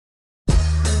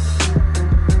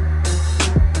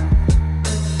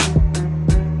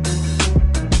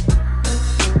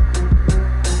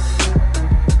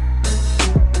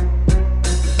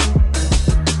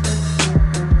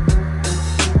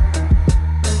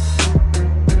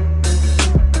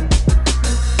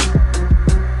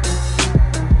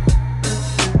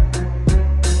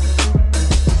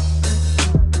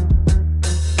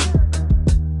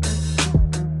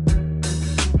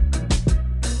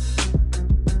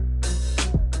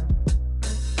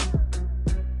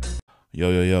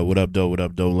Yo. What up, though? What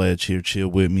up, though? Let's chill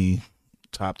with me.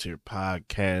 Top tier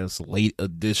podcast, late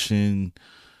edition.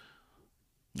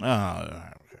 Uh,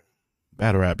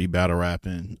 battle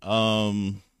rapping.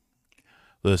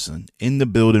 Listen, in the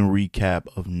building recap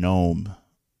of Nome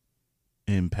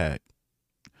Impact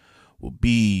will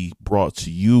be brought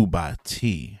to you by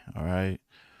T. All right,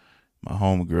 my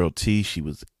homegirl T. She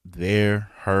was there.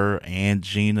 Her and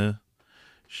Gina.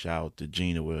 Shout out to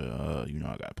Gina. With I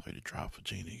gotta play the drop for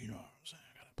Gina. You know what I'm saying?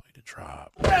 I gotta play the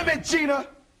drop. Damn it, Gina!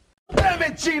 Damn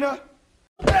it, Gina!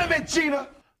 Damn it, Gina!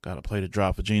 Gotta play the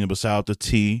drop for Gina. But shout out to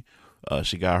T.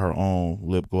 She got her own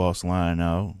lip gloss line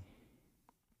out.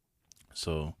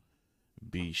 So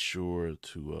be sure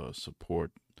to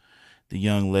support the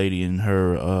young lady in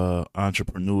her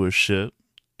entrepreneurship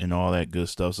and all that good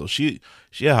stuff. So she'll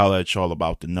holler at y'all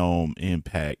about the Nome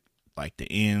Impact, like the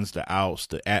ins, the outs,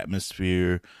 the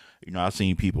atmosphere. You know, I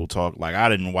seen people talk, like I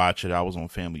didn't watch it. I was on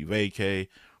family vacay.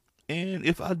 And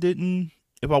if I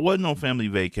wasn't on family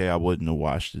vacay, I wouldn't have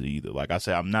watched it either. Like I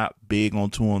said, I'm not big on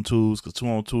 2-on-2s because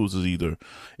 2-on-2s is either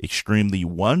extremely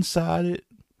one-sided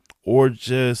or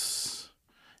just,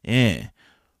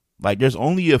 like there's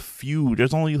only a few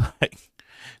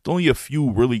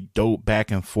really dope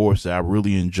back and forths that I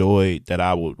really enjoyed that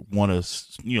I would want to,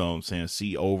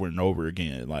 see over and over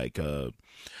again. Like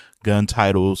Gun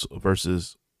Titles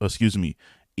versus,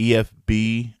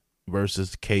 EFB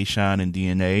versus K-Shine and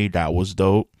DNA. That was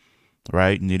dope.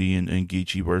 Right, Nitty and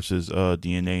Geechee versus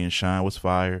DNA and Shine was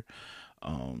fire.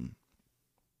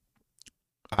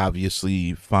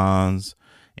 Obviously, Fonz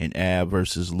and Ab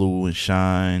versus Lou and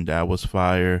Shine, that was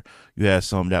fire. You had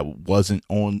some that wasn't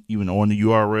even on the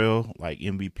URL, like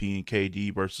MVP and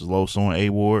KD versus Loso and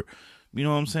A-Ward. You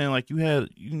know what I'm saying? Like you got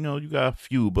a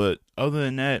few, but other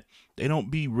than that, they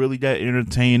don't be really that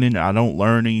entertaining. I don't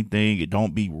learn anything. It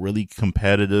don't be really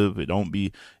competitive.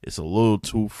 It's a little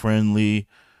too friendly.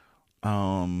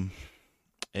 And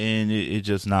it's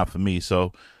just not for me.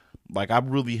 So like I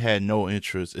really had no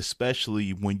interest,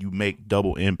 especially when you make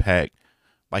double impact.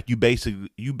 Like you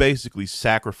basically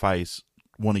sacrifice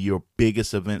one of your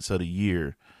biggest events of the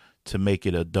year to make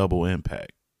it a double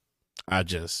impact. I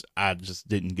just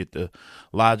didn't get the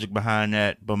logic behind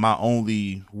that. But my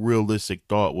only realistic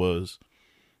thought was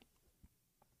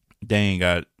they ain't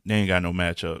got no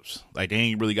matchups. Like they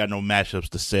ain't really got no matchups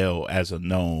to sell as a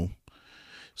Gnome.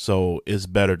 So it's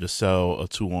better to sell a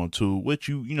 2-on-2, which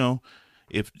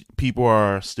if people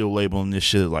are still labeling this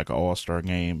shit like an all-star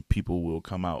game, people will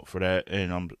come out for that.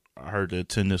 And I heard the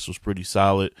attendance was pretty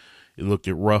solid. It looked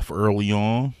rough early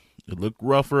on.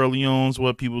 Is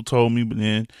what people told me, but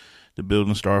then the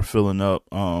building started filling up.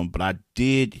 But I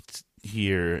did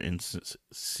hear and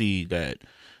see that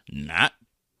not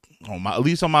at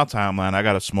least on my timeline. I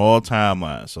got a small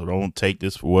timeline, so don't take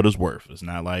this for what it's worth. It's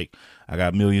not like I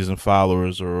got millions of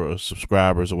followers or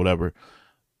subscribers or whatever.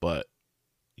 But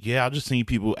yeah, I just seen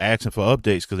people asking for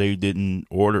updates because they didn't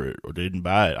order it or they didn't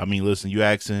buy it. I mean, listen, you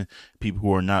asking people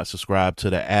who are not subscribed to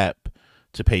the app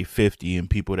to pay $50 and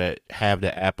people that have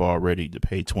the app already to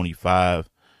pay $25.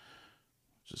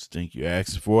 Just think you're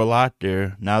asking for a lot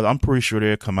there. Now, I'm pretty sure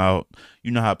they'll come out.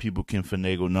 You know how people can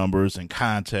finagle numbers and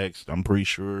context. I'm pretty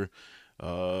sure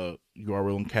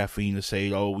URL and Caffeine to say,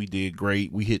 oh, we did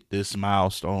great. We hit this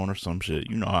milestone or some shit.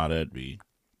 You know how that'd be.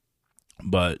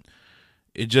 But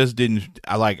it just didn't.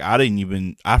 I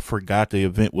forgot the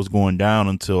event was going down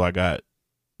until I got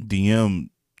DM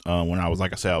when I was,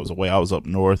 like I said, I was away. I was up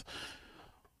north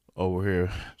over here,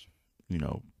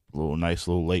 nice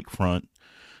little lakefront,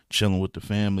 chilling with the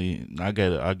family, and I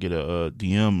get a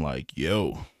DM like,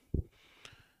 yo,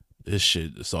 this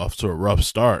shit is off to a rough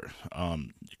start.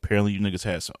 Apparently you niggas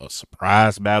had a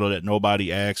surprise battle that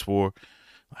nobody asked for.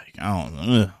 Like, I don't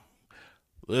know.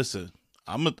 Listen,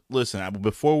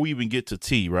 before we even get to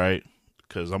T, right?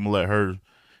 Because I'm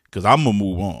gonna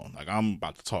move on. Like, I'm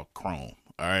about to talk Chrome,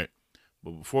 all right?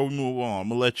 But before we move on, I'm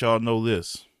gonna let y'all know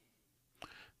this.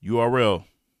 URL,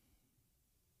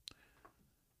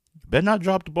 better not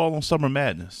drop the ball on Summer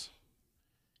Madness.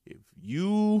 If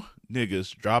you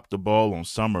niggas drop the ball on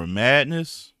Summer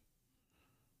Madness,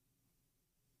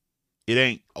 it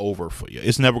ain't over for you.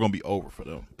 It's never going to be over for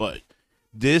them. But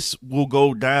this will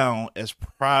go down as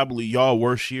probably y'all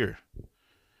worst year.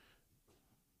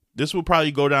 This will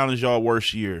probably go down as y'all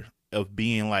worst year of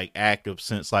being like active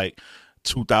since like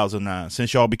 2009.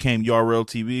 Since y'all became URL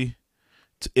TV.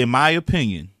 In my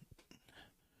opinion,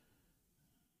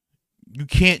 you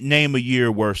can't name a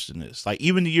year worse than this. Like,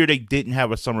 even the year they didn't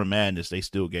have a Summer Madness, they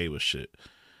still gave us shit.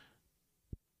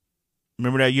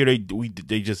 Remember that year they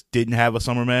just didn't have a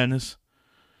Summer Madness?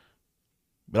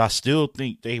 But I still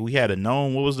think we had a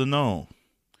Gnome. What was the Gnome?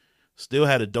 Still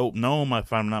had a dope Nome,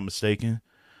 if I'm not mistaken.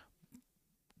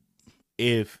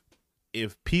 If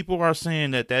people are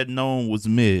saying that Nome was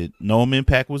mid, Nome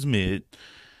Impact was mid,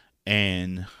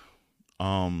 and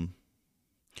um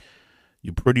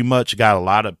you pretty much got a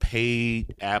lot of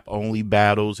paid app only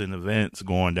battles and events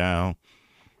going down,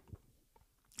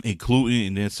 including,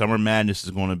 and then Summer Madness is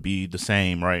going to be the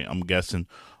same, right? I'm guessing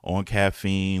on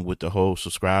Caffeine with the whole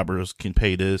subscribers can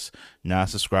pay this,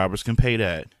 non-subscribers can pay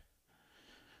that.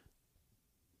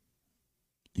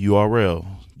 URL,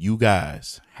 you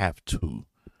guys have to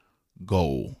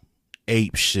go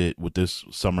ape shit with this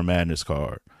Summer Madness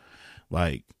card.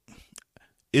 Like,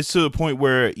 it's to the point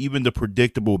where even the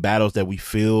predictable battles that we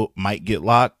feel might get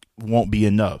locked won't be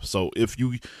enough. So if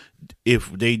you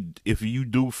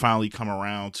do finally come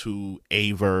around to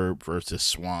Averb versus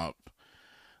Swamp,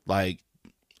 like,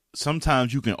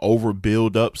 sometimes you can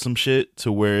overbuild up some shit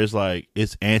to where it's like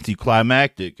it's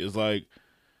anticlimactic. It's like,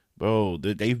 bro,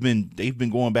 they've been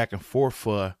going back and forth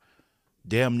for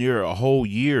damn near a whole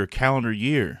year, calendar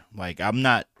year. Like, I'm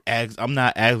not as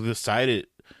excited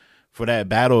for that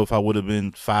battle if I would have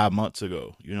been 5 months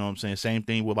ago. You know what I'm saying? Same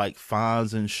thing with like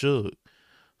Fonz and Suge.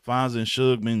 Fonz and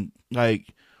Suge been like,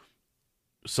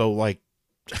 so like,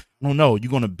 I don't know.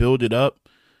 You're gonna build it up,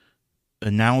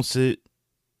 announce it,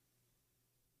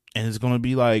 and it's gonna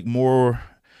be like more.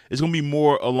 It's gonna be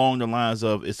more along the lines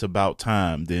of it's about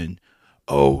time than,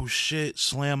 oh shit,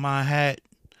 slam my hat,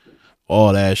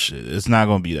 all that shit. It's not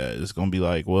gonna be that. It's gonna be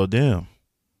like, well, damn,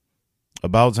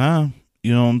 about time.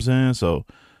 You know what I'm saying? So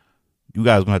you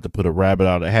guys gonna have to put a rabbit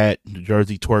out of the hat. New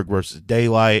Jersey Twerk versus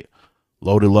Daylight,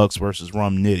 Loaded Lux versus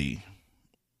Rum Nitty,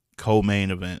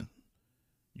 co-main event.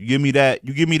 You give me that.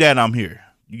 I'm here.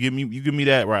 You give me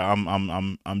that. Right.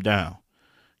 I'm down.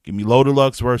 Give me Loaded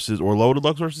Lux versus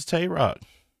Tay Rock.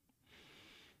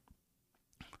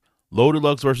 Loaded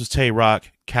Lux versus Tay Rock.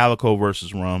 Calico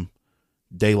versus Rum.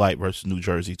 Daylight versus New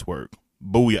Jersey Twerk.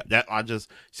 Booyah! That I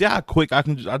just see how quick I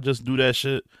just do that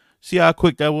shit. See how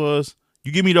quick that was.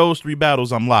 You give me those 3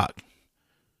 battles, I'm locked.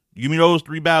 You give me those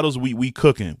 3 battles, we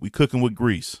cooking. We cooking with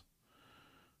grease.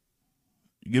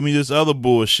 You give me this other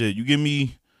bullshit. You give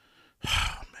me,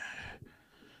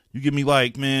 you give me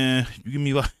like,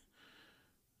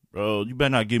 bro, you better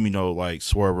not give me no like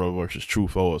Swervo versus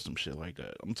Truffaut or some shit like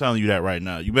that. I'm telling you that right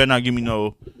now. You better not give me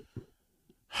no.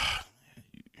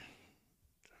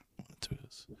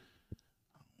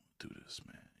 Do this,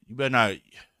 man. You better not.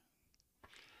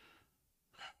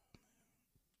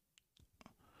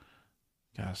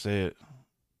 Can I say it?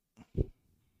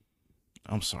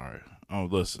 I'm sorry. Oh,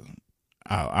 listen.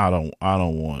 I don't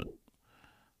want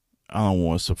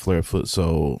Souffleur Foot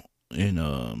Soul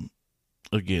in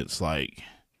against like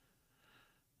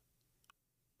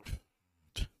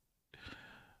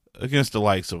against the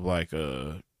likes of like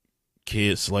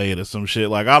Kid Slade or some shit.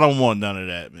 Like, I don't want none of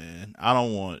that, man. I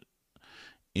don't want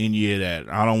any of that.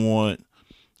 I don't want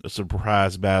a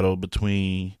surprise battle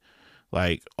between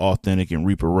like Authentic and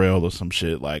Reaper Rail or some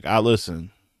shit. Like,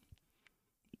 listen.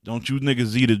 Don't you niggas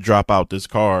Z to drop out this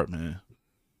card, man.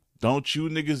 Don't you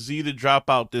niggas Z to drop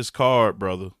out this card,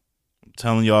 brother. I'm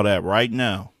telling y'all that right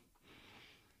now.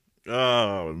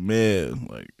 Oh, man.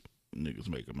 Like, niggas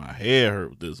making my hair hurt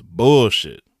with this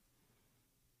bullshit.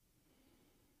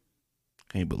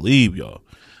 Can't believe y'all.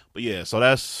 But yeah, so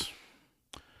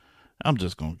I'm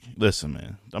just gonna listen,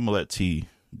 man. I'm gonna let T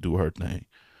do her thing.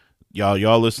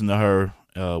 Y'all listen to her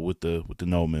with the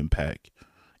Nome Impact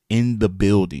in the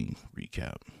building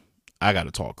recap. I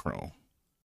gotta talk Chrome.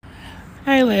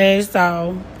 Hey, Liz.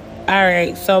 So,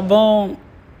 alright, so boom.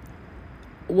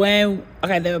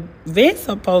 The event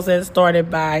supposed to have started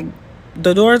by,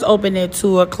 the doors open at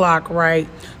 2:00, right?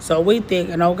 So we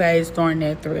thinking, okay, it's starting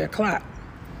at 3:00.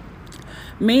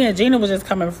 Me and Gina was just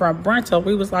coming from brunch, so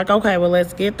we was like, okay, well,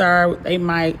 let's get there. They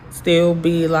might still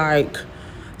be like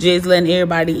just letting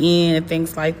everybody in and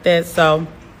things like that. So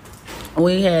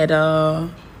we had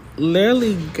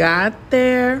literally got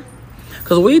there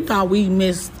because we thought we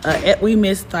missed like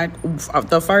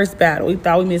the first battle. We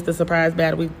thought we missed the surprise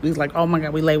battle. We was like, oh my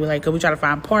god, we late. Because we try to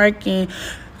find parking.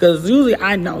 Because usually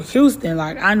I know Houston,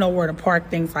 like I know where to park,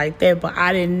 things like that, but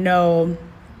I didn't know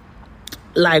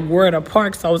like where to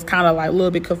park, so it was kind of like a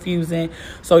little bit confusing.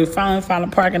 So we finally found a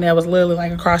parking that was literally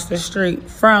like across the street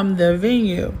from the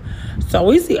venue. So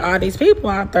we see all these people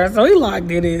out there. So we like,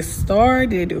 did it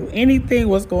start? Did it do anything?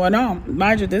 What's going on?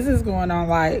 Mind you, this is going on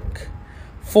like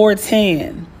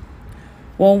 4:10.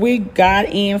 When we got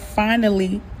in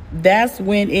finally, that's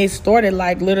when it started,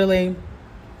 like literally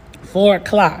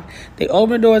 4:00. They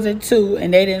opened the doors at 2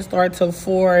 and they didn't start till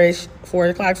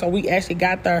 4:00. So we actually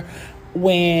got there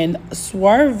when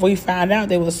we found out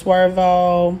there was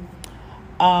Swervo,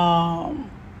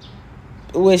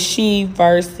 with She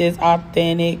versus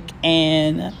Authentic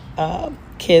and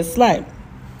Kid Slay.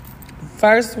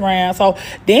 First round. So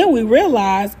then we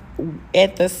realized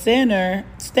at the center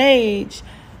stage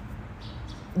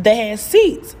they had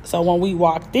seats. So when we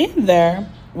walked in there,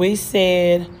 we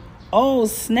said, oh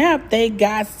snap, they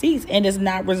got seats and it's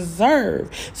not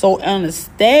reserved. So on the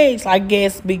stage, I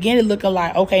guess, beginning looking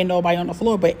like, okay, nobody on the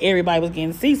floor, but everybody was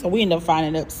getting seats. So we ended up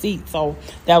finding up seats. So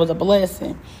that was a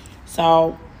blessing.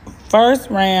 So first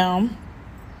round,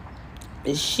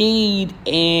 Sheed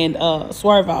and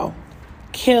Swervo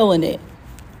killing it.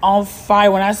 On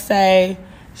fire. When I say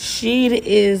Sheed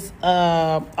is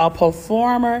a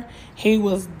performer, he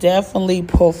was definitely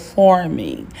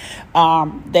performing.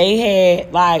 They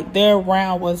had, like, their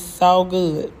round was so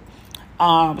good.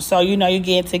 So, you know, you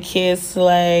get to Kid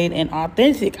Slade and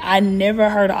Authentic. I never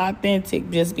heard of Authentic,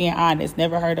 just being honest.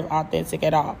 Never heard of Authentic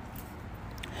at all.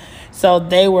 So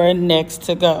they were next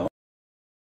to go.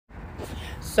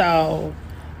 So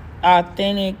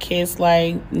Authentic, Kid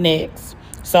Slade next.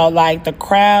 So, like, the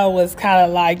crowd was kind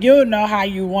of like, you know how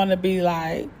you want to be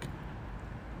like,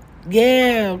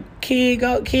 yeah, kid,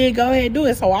 go ahead, do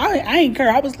it. So I ain't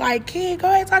care. I was like, kid, go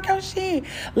ahead, talk your shit.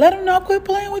 Let them know, quit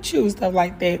playing with you, stuff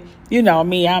like that. You know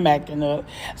me, I'm acting up.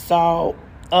 So,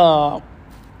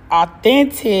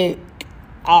 authentic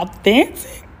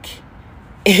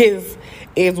is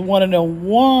one of the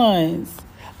ones.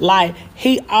 Like,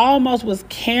 he almost was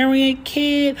carrying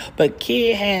Kid, but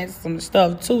Kid had some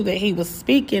stuff too that he was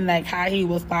speaking, like how he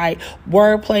was like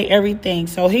wordplay, everything.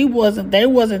 So they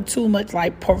wasn't too much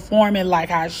like performing like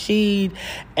how Sheed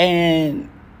and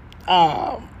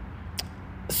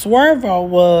Swervo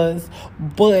was,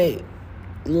 but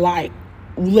like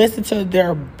listen to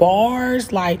their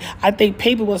bars. Like, I think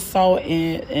people were so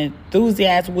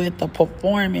enthusiastic with the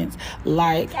performance.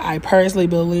 Like, I personally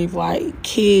believe like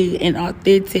Kid and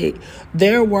Authentic,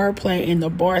 their wordplay in the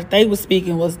bars they were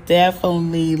speaking was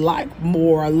definitely like a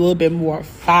little bit more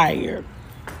fire.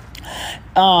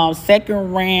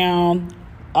 Second round,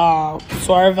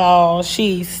 Swervo,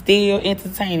 she's still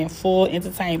entertaining, full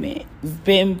entertainment,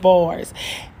 spitting bars.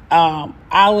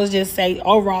 I would just say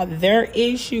overall their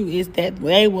issue is that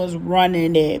they was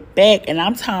running it back, and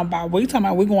we're talking about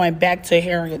we're going back to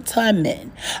Harriet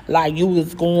Tubman. Like, you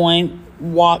was going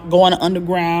the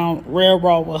Underground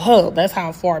Railroad with her. That's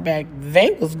how far back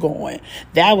they was going.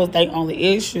 That was their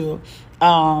only issue.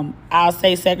 I'll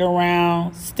say second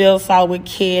round, still solid with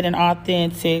Kid and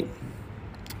Authentic.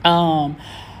 But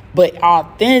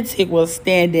Authentic was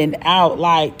standing out.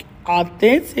 Like,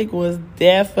 Authentic was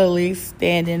definitely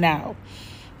standing out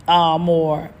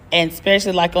more. And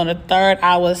especially like on the third,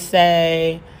 I would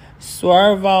say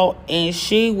Swervo and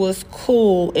She was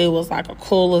cool. It was like a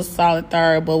cool, solid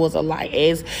third, but was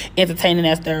as entertaining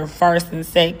as their first and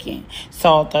second.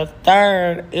 So the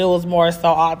third, it was more so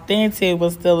Authentic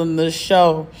was still in the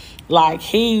show. Like,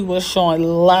 he was showing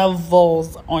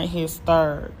levels on his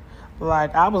third.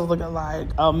 Like, I was looking like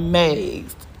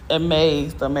amazed.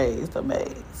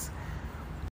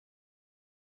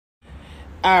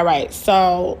 All right,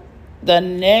 so the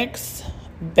next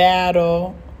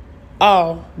battle.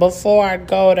 Oh, before I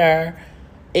go there,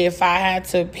 if I had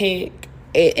to pick,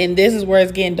 and this is where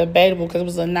it's getting debatable because it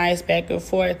was a nice back and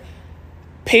forth.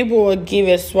 People would give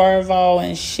it Swervo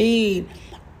and Sheed.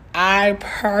 I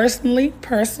personally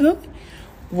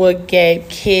would give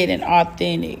Kid and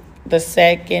Authentic the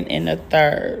second and the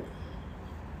third.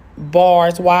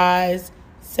 Bars wise,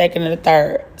 second and the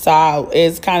third. So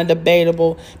it's kind of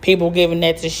debatable. People giving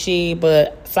that to She,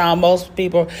 but most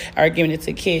people are giving it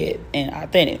to Kid and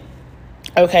Authentic.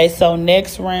 Okay, so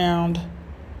next round.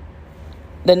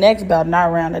 The next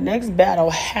battle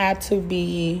had to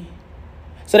be.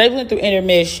 So they went through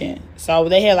intermission. So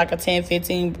they had like a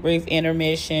 10-15 brief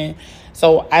intermission.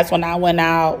 So that's when I went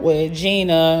out with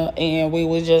Gina and we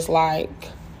was just like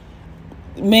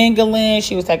mingling.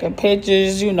 She was taking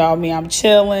pictures, you know me, I'm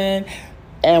chilling,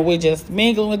 and we just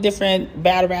mingling with different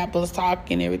battle rappers,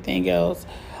 talking, everything else.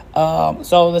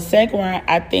 So the second one,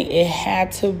 I think it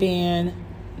had to be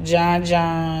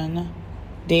John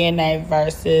DNA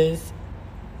versus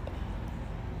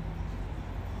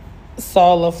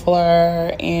Solar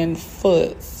Fleur and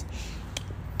Foots.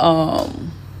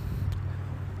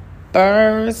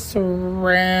 First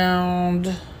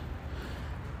round.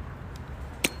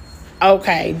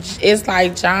 Okay, it's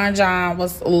like John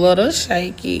was a little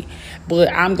shaky,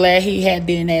 but I'm glad he had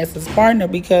DNA as his partner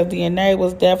because DNA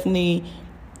was definitely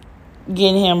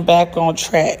getting him back on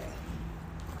track.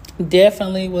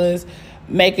 Definitely was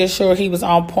making sure he was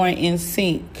on point in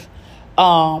sync.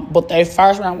 But their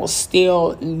first round was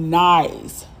still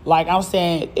nice. Like I'm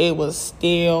saying, it was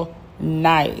still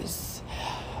nice.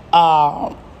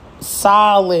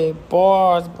 Solid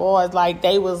bars, like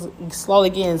they was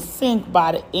slowly getting synced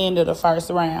by the end of the first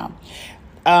round.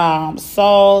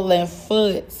 Soul and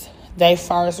Foot, they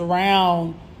first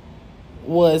round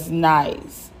was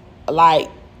nice. Like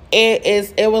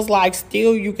it was like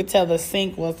still you could tell the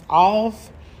sync was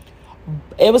off.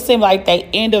 It would seem like they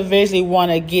individually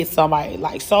want to get somebody.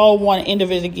 Like Soul want to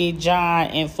individually get John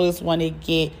and Foot want to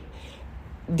get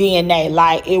DNA.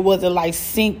 Like it wasn't like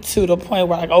synced to the point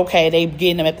where like okay they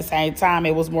getting them at the same time.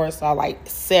 It was more so like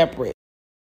separate.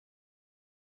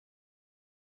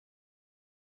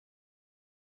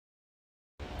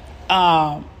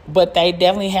 But they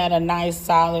definitely had a nice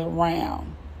solid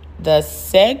round. The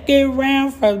second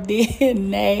round from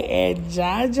DNA and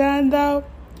John though,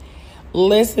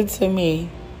 listen to me.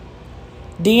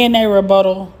 DNA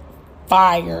rebuttal,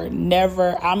 fire.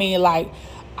 Never, I mean, like,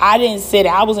 I didn't sit,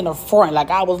 I was in the front. Like,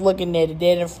 I was looking at it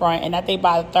dead in front. And I think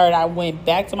by the third, I went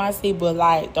back to my seat. But,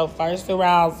 like, the first two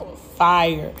rounds,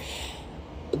 fire.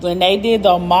 When they did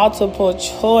the multiple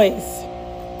choice,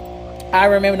 I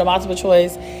remember the multiple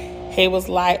choice. He was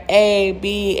like A,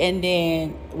 B, and then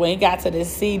when he got to the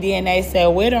C, DNA said,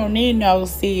 we don't need no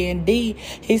C and D.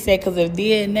 He said, because if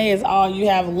DNA is all you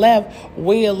have left,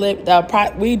 we doing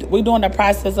the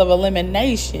process of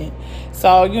elimination.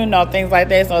 So, you know, things like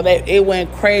that. So it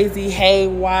went crazy,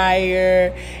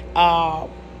 haywire.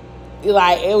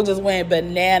 Like, it just went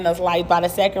bananas. Like, by the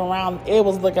second round, it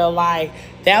was looking like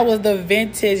that was the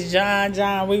vintage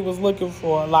John we was looking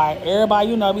for. Like, everybody,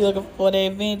 you know, be looking for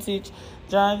that vintage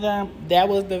John. That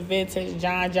was the vintage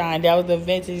John. That was the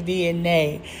vintage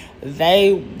DNA.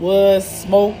 They was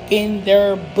smoking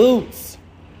their boots.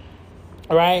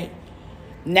 Right?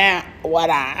 Now, what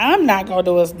I'm not going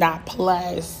to do is not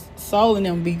play Soul in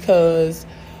them because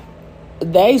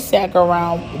they sat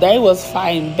around, they was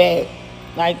fighting back.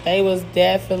 Like, they was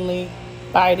definitely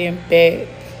fighting back.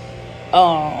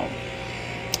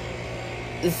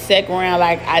 The second round,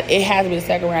 like, it has to be the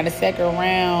second round. The second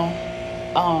round,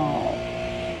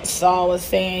 Saul was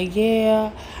saying,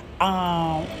 yeah,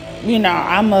 you know,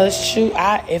 I'm going to shoot.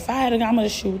 If I had to, I'm going to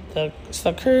shoot the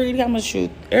security. I'm going to shoot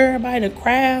everybody in the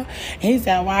crowd. And he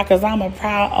said, why? Because I'm a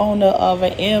proud owner of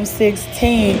an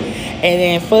M16. And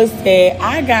then Foot said,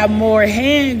 I got more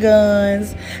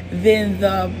handguns than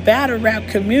the battle rap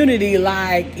community.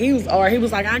 Like, he was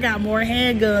like, I got more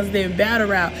handguns than battle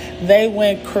rap. They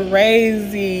went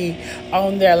crazy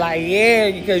on there. Like,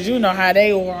 yeah, because you know how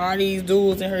they were. All these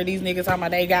dudes and heard these niggas talking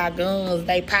about they got guns.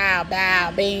 They pow,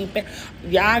 bow, bing, bing.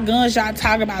 Y'all guns y'all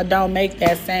talking about don't make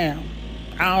that sound.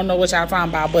 I don't know what y'all talking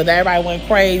about, but everybody went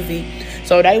crazy.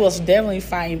 So they was definitely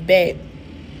fighting back.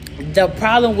 The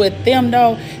problem with them,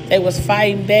 though, they was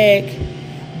fighting back,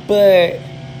 but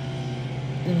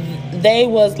they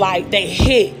was like, they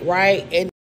hit, right?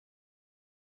 And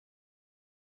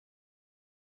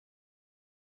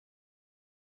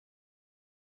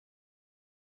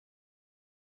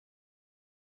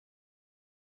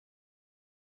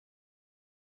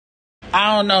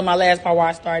I don't know my last part where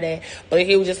I started, but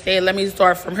he was just saying, let me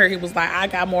start from here. He was like, I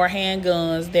got more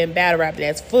handguns than battle rap.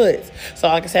 That's Foots. So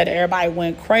like I said, everybody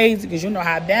went crazy because you know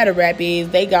how battle rap is.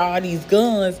 They got all these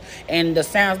guns and the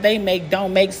sounds they make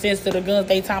don't make sense to the guns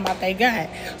they talking about they got.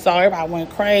 So everybody went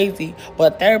crazy.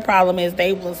 But their problem is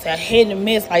they was a hit and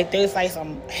miss. Like they'll say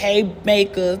some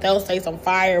haymakers, they'll say some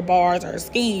fire bars or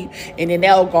scheme, and then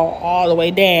they'll go all the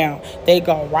way down. They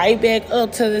go right back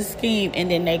up to the scheme, and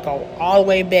then they go all the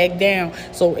way back down.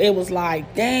 So it was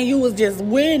like, dang, you was just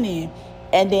winning.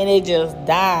 And then it just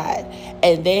died.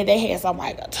 And then they had something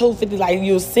like a 250, like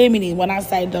Yosemite. When I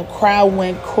say the crowd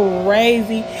went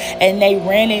crazy, and they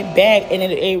ran it back, and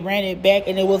it ran it back,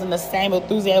 and it wasn't the same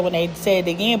enthusiasm when they said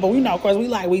it again. But we know, of course,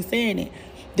 we saying it.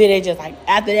 Then they just like,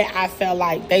 after that, I felt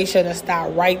like they should have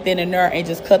stopped right then and there and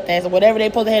just cut that. So whatever they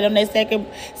supposed to have on their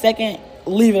second,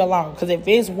 leave it alone. Because if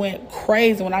it went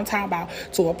crazy, when I'm talking about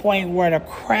to a point where the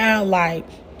crowd like,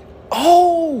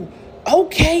 oh,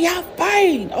 okay, y'all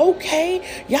fighting. Okay,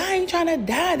 y'all ain't trying to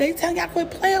die. They telling y'all quit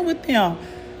playing with them.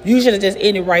 You should have just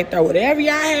ended right there. Whatever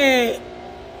y'all had,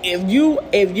 if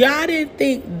y'all didn't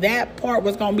think that part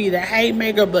was gonna be the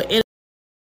haymaker, but it.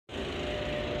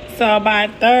 So by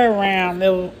third round, it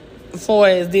was for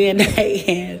his DNA,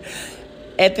 and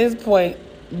at this point,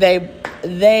 they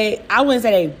I wouldn't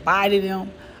say they bodied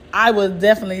him. I would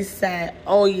definitely say,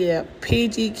 oh yeah,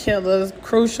 PG killers,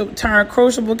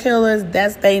 crucible killers,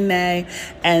 that's their name,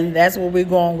 and that's what we're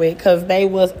going with, because they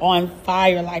was on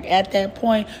fire. Like at that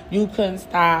point, you couldn't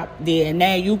stop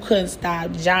DNA, you couldn't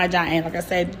stop John, and like I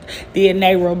said,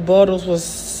 DNA rebuttals was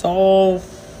so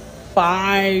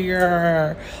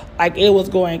fire. Like, it was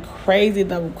going crazy.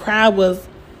 The crowd was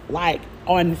like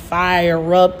on fire,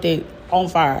 erupted on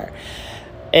fire.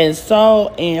 And so,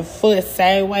 and for the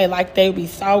same way, like, they be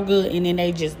so good and then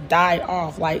they just die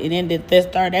off. Like, and then this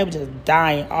third, they were just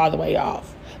dying all the way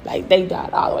off. Like, they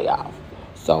died all the way off.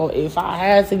 So if I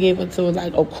had to give it to,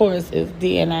 like, of course, it's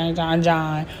DNA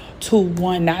John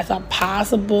 2-1. That's a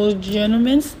possible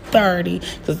gentleman's 30.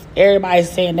 Because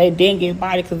everybody's saying they didn't get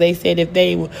body because they said if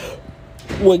they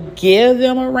would give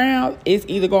them a round, it's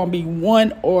either going to be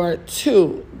 1 or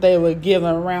 2. They would give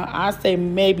them a round. I say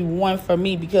maybe 1 for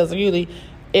me because really,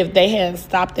 if they had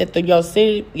stopped at the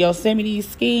Yosemite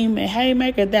scheme and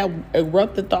Haymaker that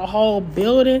erupted the whole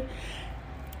building,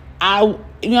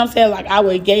 you know what I'm saying? Like, I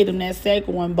would give them that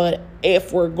second one. But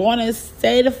if we're going to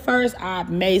say the first, I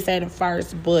may say the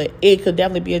first. But it could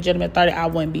definitely be a gentleman 30. I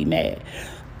wouldn't be mad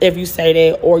if you say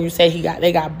that. Or you say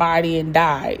they got body and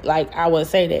died. Like, I would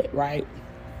say that, right?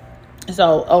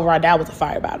 So, overall, that was a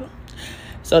fire battle.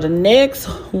 So, the next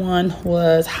one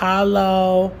was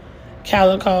Hollow,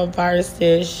 Calico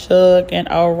versus Suge and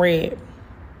O-Red.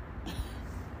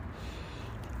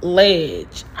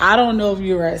 Ledge, I don't know if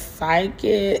you're a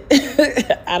psychic.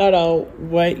 I don't know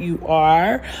what you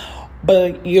are,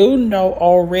 but you know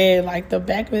O-Red like the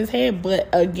back of his head. But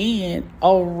again,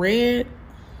 O-Red,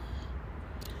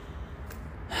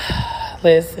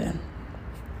 listen,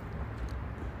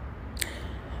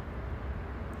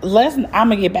 I'm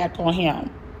gonna get back on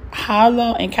him.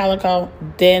 Hollow and Calico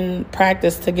didn't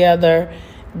practice together.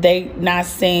 They not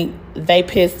sync. They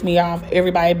pissed me off.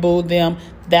 Everybody booed them.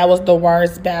 That was the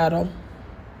worst battle.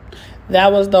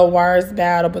 That was the worst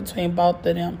battle between both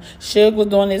of them. Suge was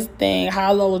doing his thing.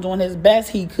 Hollow was doing his best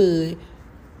he could.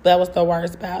 That was the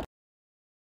worst battle.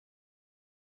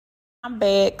 I'm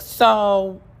back.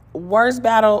 So, worst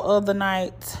battle of the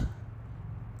night.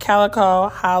 Calico,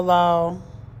 Hollow,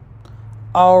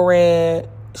 O-Red,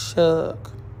 Suge.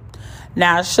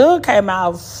 Now, Suge came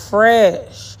out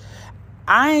fresh.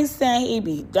 I ain't saying he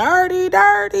be dirty,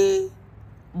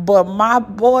 but my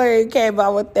boy came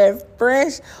out with that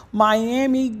fresh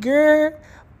Miami girl,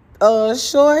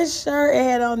 short shirt, and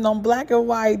had on them black and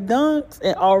white dunks,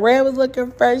 and O-Red was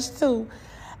looking fresh too.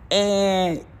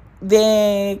 And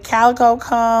then Calico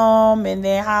come, and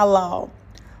then Hollow.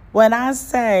 When I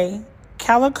say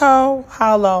Calico,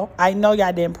 Hollow, I know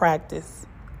y'all didn't practice.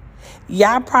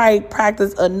 Y'all probably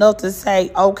practiced enough to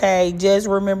say, okay, just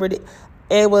remember that.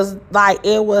 It was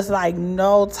like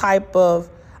no type of,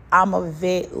 I'm a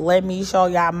vet, let me show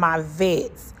y'all my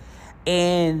vets.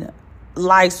 And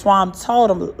like Swamp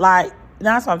told him, like,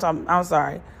 not Swamp told him, I'm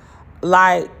sorry.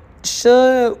 Like,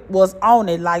 Suge was on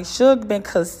it. Like, Suge been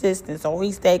consistent, so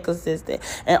he stayed consistent.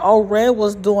 And O-Red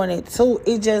was doing it too.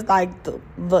 It just like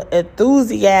the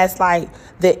enthusiast, like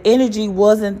the energy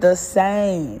wasn't the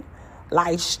same.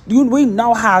 Like, we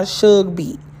know how Suge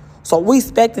be. So we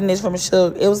expecting this from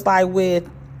Suge. It was like with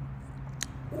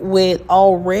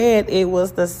O-Red, it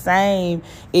was the same.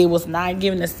 It was not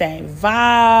giving the same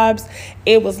vibes.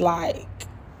 It was like,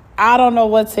 I don't know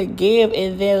what to give.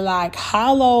 And then like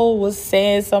Hollow was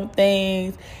saying some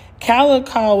things.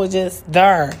 Calico was just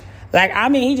there. Like, I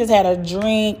mean, he just had a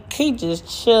drink. He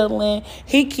just chilling.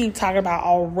 He keep talking about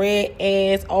O-Red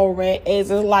ass. It's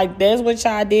like, that's what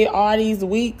y'all did all these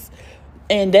weeks.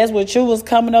 And that's what you was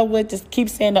coming up with. Just keep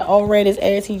saying that O-Red is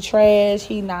ass, he trash,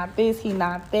 he not this, he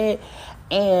not that.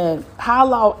 And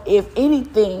Hollow, if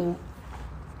anything,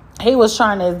 he was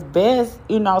trying his best,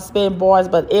 spin bars,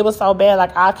 but it was so bad,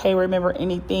 like, I can't remember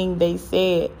anything they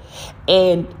said.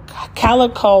 And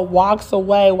Calico walks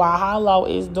away while Hollow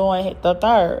is doing the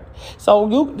third. So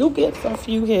you get some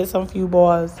few hits, some few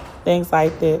bars, things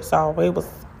like that. So it was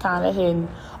kind of hitting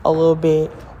a little bit.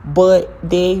 But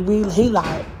then he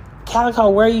like, Calico,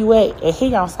 where you at? And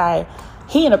he gonna say,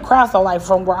 he in the crowd, so like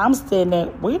from where I'm sitting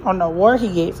at, we don't know where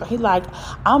he is. So he like,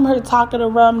 I'm here talking to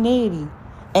Rum Nitty.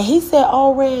 And he said,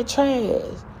 O-Red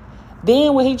trash.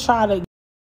 Then when he tried to,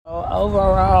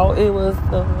 overall, it was,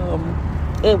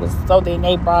 so then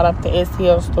they brought up the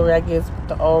STL story, I guess, with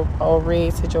the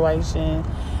O-Red situation.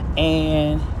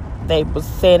 And they was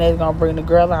saying they was going to bring the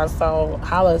girl out. So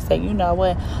Holla said, you know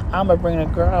what, I'm going to bring the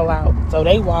girl out. So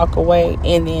they walk away,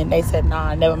 and then they said,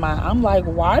 nah, never mind. I'm like,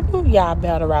 why do y'all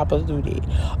battle rappers do that?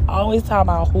 Always talking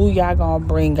about who y'all going to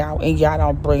bring out, and y'all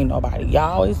don't bring nobody.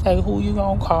 Y'all always say who you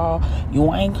going to call.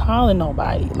 You ain't calling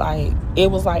nobody. Like, it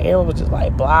was like, everyone was just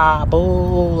like, blah,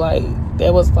 boo. Like,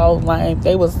 that was so lame.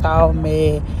 They was so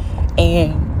mad.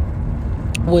 And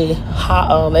with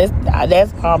I'm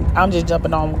just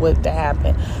jumping on what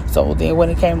happened. So then when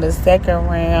it came to the second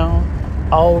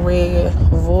round, O-Red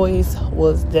voice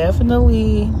was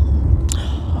definitely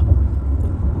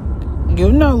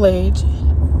you know, Ledge,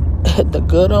 the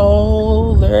good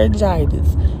old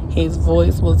laryngitis. His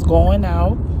voice was going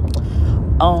out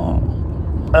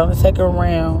on the second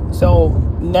round. So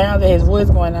now that his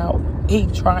voice going out, he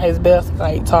trying his best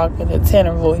like talking a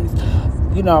tenor voice,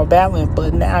 balance.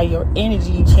 But now your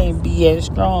energy can't be as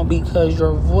strong because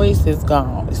your voice is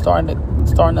gone. It's starting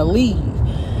to leave,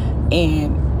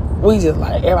 and we just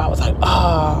like everybody was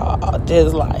like,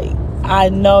 just like, I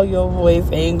know your voice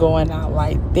ain't going out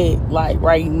like that. Like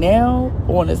right now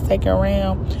on the second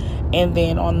round, and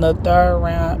then on the third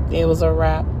round, it was a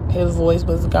wrap. His voice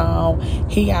was gone.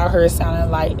 He out here sounding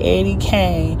like Eddie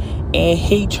Kane, and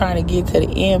he trying to get to the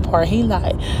end part. He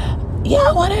like,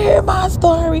 y'all want to hear my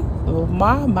story? Well,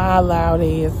 my loud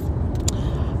is,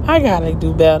 I gotta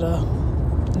do better.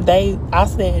 I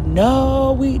said,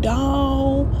 no, we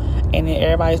don't. And then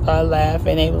everybody started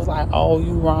laughing. They was like, oh,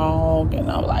 you wrong. And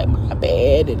I'm like, my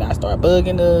bad. And I started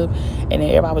bugging up. And then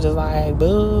everybody was just like,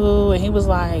 boo. And he was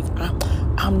like,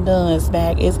 I'm done,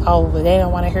 Smack. It's over. They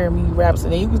don't want to hear me rap. So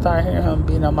then you can start hearing him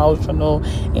being emotional.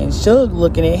 And Suge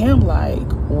looking at him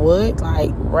like, what?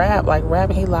 Like, rap? Like,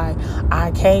 rapping? He like,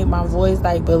 I can't. My voice,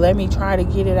 like, but let me try to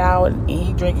get it out. And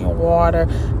he drinking water.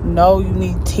 No, you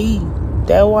need tea.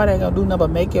 That water ain't gonna do nothing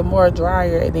but make it more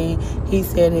drier. And then he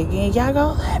said it again, y'all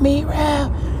gonna let me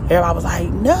rap? Everybody was like,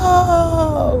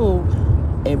 no.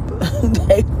 And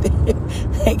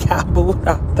they got booed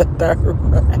off the third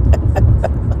round.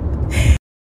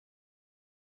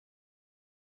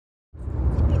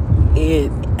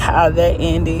 How that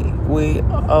ended with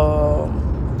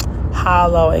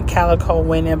Hollow and Calico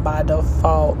winning by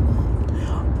default.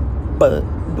 But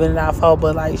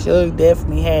like Suge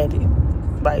definitely had it.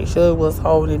 Like Suge was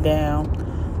holding it down.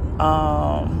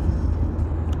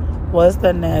 What's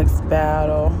the next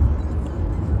battle?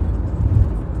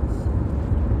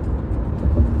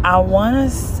 I want to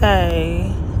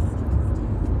say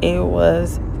it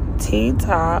was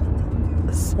T-Top,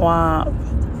 Swamp,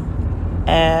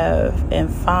 Av, and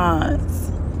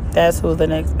Fonz. That's who the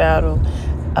next battle.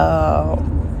 Av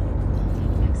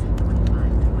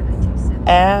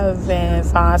and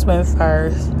Fonz went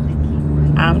first.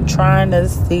 I'm trying to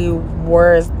see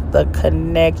where's the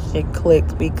connection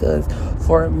clicked, because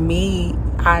for me,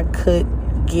 I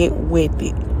couldn't get with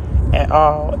it at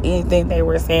all. Anything they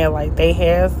were saying, like they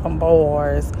had some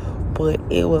bars, but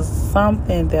it was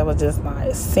something that was just not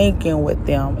syncing with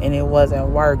them, and it wasn't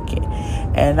working.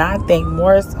 And I think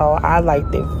more so, I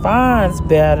liked it Fonz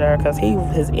better because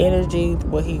his energy,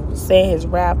 what he was saying, his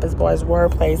rap, his voice,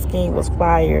 wordplay scheme was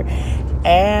fire.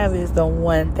 Av is the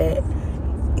one that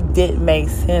didn't make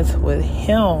sense with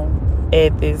him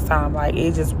at this time. Like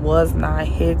it just was not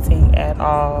hitting at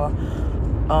all.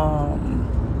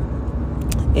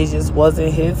 It just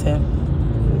wasn't hitting.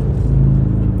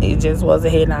 It just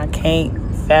wasn't hitting. I can't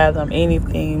fathom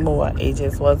anything more. It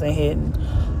just wasn't hitting.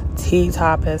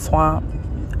 T-Top and Swamp,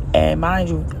 and mind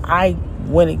you, I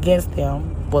went against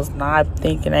them, was not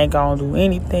thinking they gonna do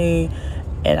anything,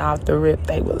 and off the rip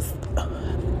they was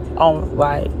on,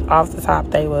 like off the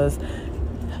top they was,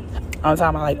 I'm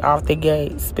talking about like off the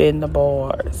gate, spitting the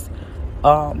bars.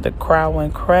 The crowd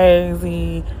went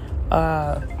crazy.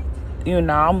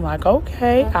 I'm like,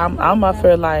 okay. I'm up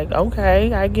here like,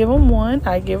 okay, I give them one.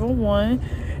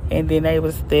 And then they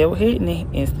was still hitting it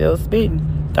and still spitting.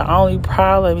 The only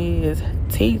problem is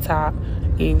T-Top.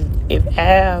 If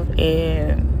Av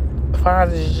and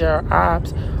Fonz is your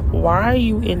ops, why are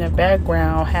you in the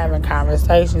background having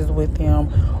conversations with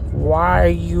them? Why are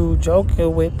you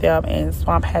joking with them? And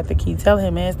Swamp had to keep telling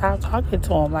him, man, stop talking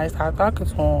to him. Like, stop talking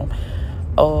to him.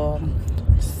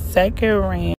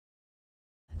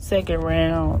 Second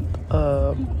round,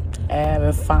 Av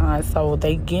and Fonz, so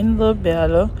they getting a little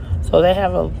better. So they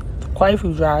have quite a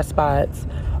few dry spots.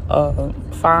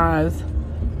 Fonz,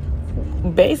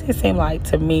 basically seemed like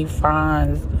to me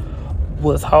Fonz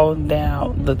was holding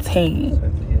down the team.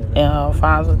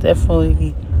 Fonz was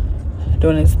definitely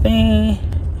doing his thing.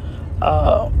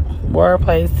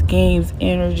 Wordplay, schemes,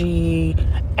 energy.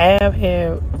 Av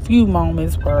had a few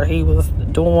moments where he was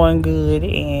doing good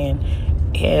and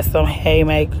he had some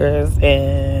haymakers,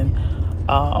 and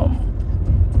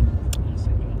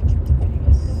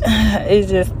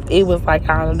it was like,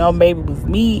 I don't know, maybe it was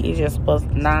me, it just was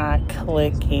not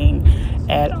clicking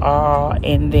at all.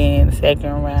 And then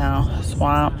second round,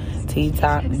 Swamp,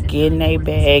 T-Top getting they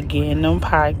bag, getting them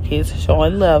pockets,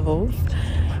 showing levels.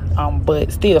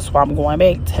 But still Swamp going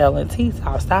back telling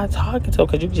T-Top, stop talking to her,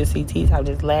 because you can just see T-Top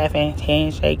just laughing,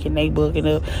 handshaking, they booking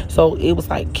up. So it was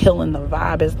like killing the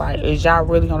vibe. It's like, is y'all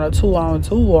really on a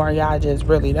 2-on-2, or are y'all just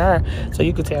really there? So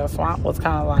you could tell Swamp was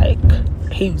kind of like,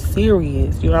 he was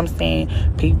serious. You know what I'm saying?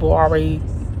 People already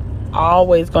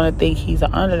always gonna think he's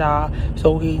an underdog,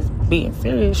 so he's being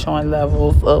serious, showing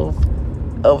levels of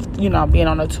being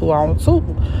on a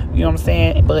 2-on-2. You know what I'm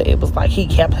saying? But it was like he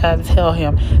kept having to tell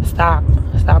him, stop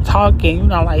talking.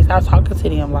 Like stop talking to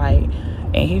them. Like,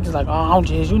 and he just like, oh, I'm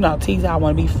just tease. I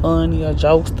want to be funny or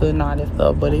jokester and all that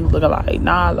stuff. But he was looking like,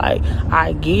 nah, like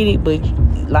I get it, but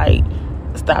like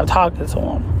stop talking to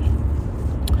him.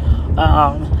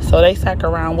 So they second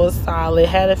round was solid.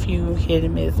 Had a few hit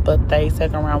and miss, but they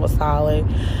second round was solid.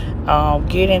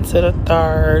 Get into the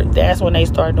third. That's when they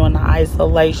started doing the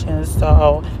isolation.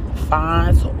 So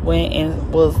Fonz went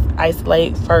and was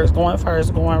isolated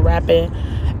going rapping.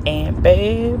 And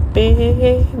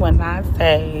baby, when I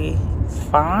say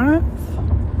Fonz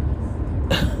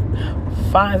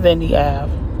in the app.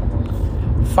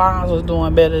 Fonz was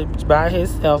doing better by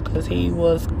himself because he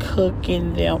was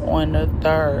cooking them on the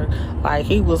third. Like,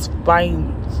 he was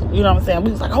fighting. You know what I'm saying?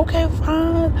 We was like, okay,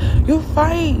 Fonz, you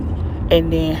fight.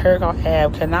 And then here go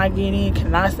Ab, can I get in?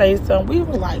 Can I say something? We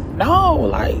was like, no,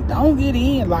 like, don't get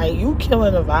in. Like, you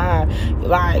killing the vibe.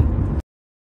 Like,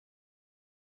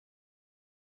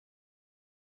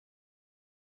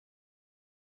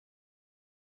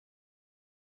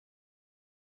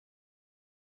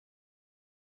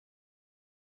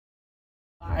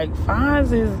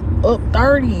 Fonz is up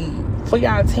 30 for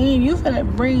y'all team. You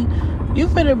finna bring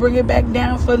it back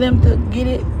down for them to get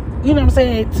it. You know what I'm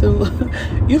saying?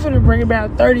 You finna bring it back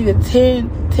 30 to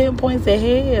 10 points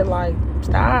ahead. Like,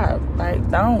 stop. Like,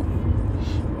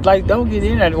 don't get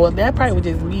in there. Well, that probably was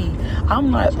just me.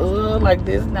 I'm like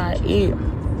this not it.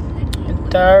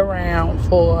 Third round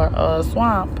for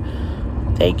Swamp.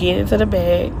 They get into the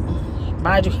bag.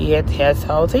 Mind you, he had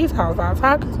told T-Tom stop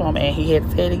talking to him, and he had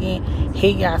to say it again.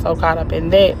 He got so caught up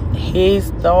in that, he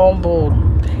stumbled.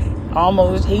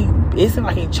 It seemed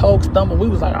like he choked, stumbled. We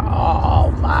was like,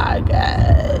 oh my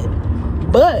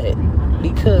God. But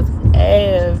because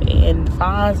Av and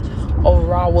Fonz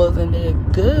overall wasn't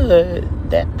that good,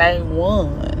 that they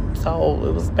won. So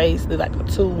it was basically like a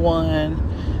 2-1.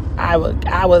 I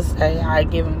would say I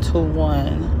give him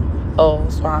 2-1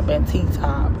 of Swamp and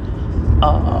T-Top.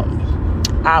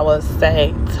 I would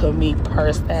say, to me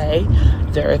per se,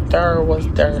 their third was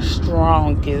their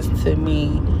strongest to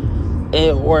me,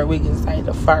 or we can say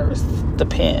the first,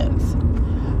 depends.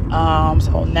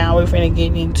 So now we're finna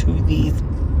get into these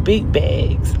big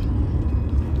bags.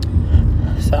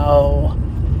 So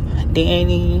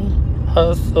Danny,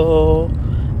 Hustle,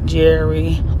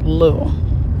 Jerry, Lou.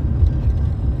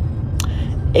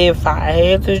 If I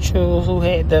had to choose who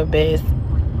had the best,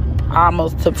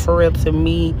 almost for real to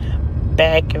me,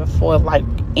 back and forth, like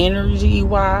energy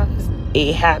wise,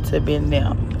 it had to been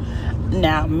them.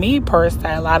 Now, me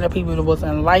personally, a lot of people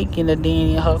wasn't liking the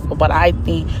Danny and Hustle, but I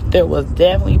think there was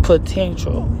definitely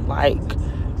potential. Like,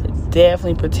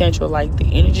 the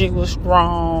energy was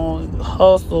strong.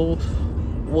 Hustle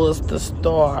was the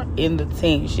star in the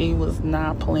team. She was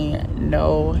not playing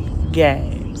no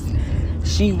games.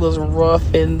 She was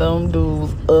roughing them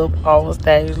dudes up on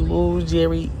stage. Lou,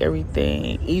 Jerry,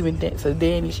 everything. Even to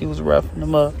Danny, she was roughing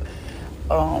them up.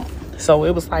 So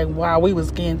it was like while we was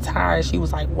getting tired, she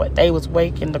was like, what? They was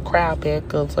waking the crowd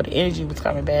back up, so the energy was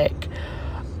coming back.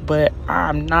 But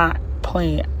I'm not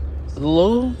playing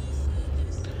Lou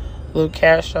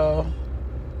Castro,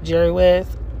 Jerry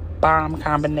West, bomb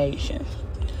combination.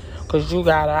 Because you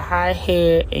got a high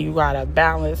head and you got a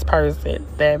balanced person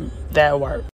that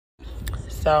works.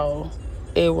 So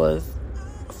it was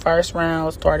first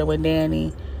round started with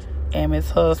Danny and Miss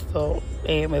Hustle.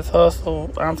 And Miss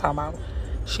Hustle, I'm talking about,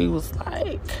 she was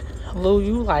like, Lou,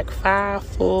 you like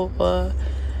 5'4".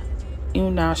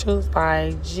 She was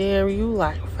like, Jerry, you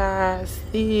like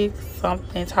 5'6",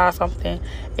 something, tall something.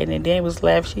 And then Danny was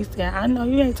left. She said, I know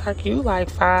you ain't talking, you like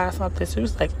 5 something. She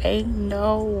was like, ain't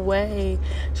no way.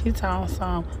 She told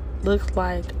some, looks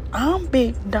like I'm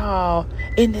big dog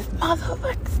in this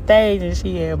motherfucking stage. And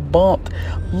she had bumped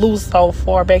Lou so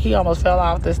far back, he almost fell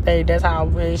off the stage. That's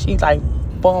how she like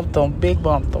bumped him, big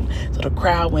bumped him. So the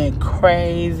crowd went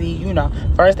crazy.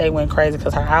 First they went crazy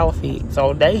because her outfit.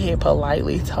 So they had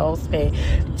politely told me,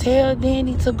 tell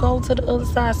Danny to go to the other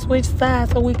side, switch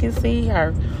sides so we can see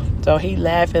her. So he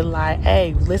laughing like,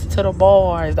 hey, listen to the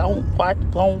bars. Don't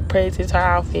pay attention to her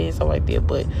outfit. So like that.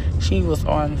 But she was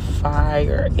on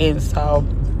fire. And so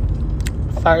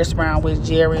first round with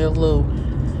Jerry and Lou.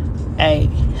 Hey,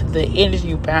 the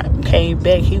energy came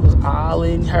back. He was all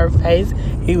in her face.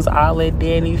 He was all in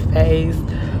Danny's face.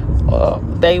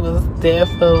 They was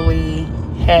definitely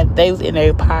they was in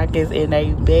their pockets, in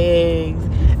their bags.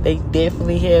 They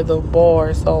definitely had the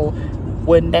bar. So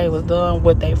when they was done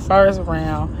with their first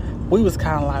round, we was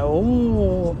kind of like,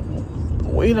 ooh,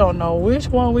 we don't know which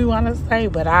one we want to say,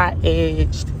 but I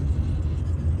edged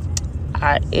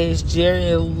Jerry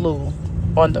and Lou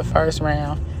on the first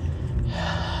round.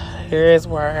 Here's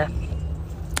where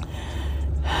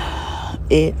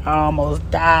it almost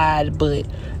died, but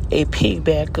it picked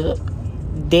back up.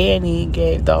 Danny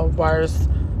gave the worst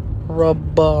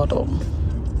rebuttal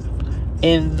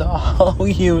in the whole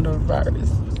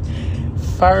universe.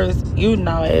 First,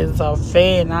 as a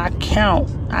fan, I count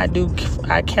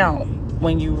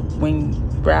when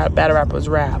battle rappers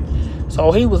rap.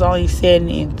 So he was only setting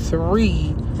in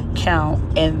 3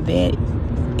 count, and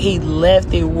then he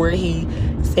left it where he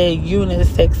said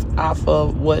unisex off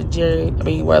of what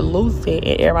Lou said,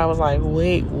 and everybody was like,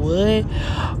 wait, what?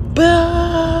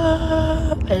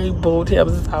 But they booed him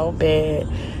so bad,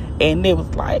 and it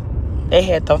was like they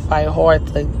had to fight hard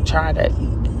to try to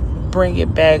bring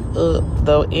it back up,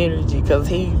 the energy, because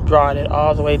he brought it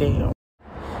all the way down.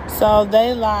 So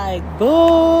they like,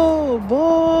 boo,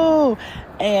 boo.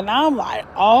 And I'm like,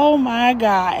 oh my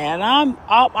God. And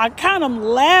I kind of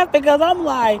laugh because I'm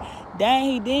like,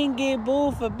 dang, he didn't get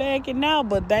booed for backing out,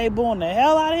 but they booing the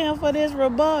hell out of him for this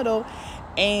rebuttal.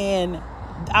 And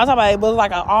I was talking about, it was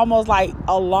like almost like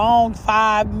a long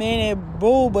 5-minute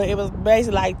boo, but it was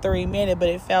basically like 3 minutes, but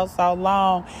it felt so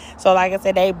long. So like I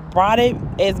said, they brought it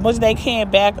as much as they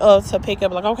can back up to pick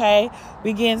up, like, okay,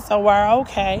 we getting somewhere,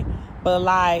 okay. But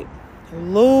like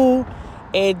Lou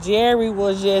and Jerry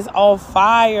was just on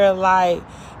fire, like,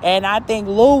 and I think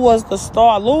Lou was the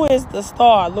star. Lou is the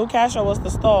star. Lou Castro was the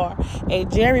star.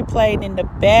 And Jerry played in the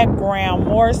background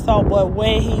more so, but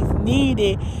when he's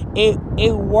needed,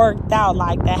 it worked out.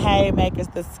 Like the haymakers,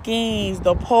 the schemes,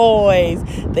 the poise,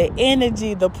 the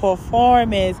energy, the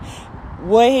performance.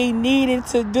 What he needed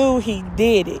to do, he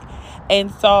did it. And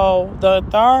so the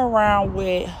third round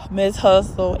with Miss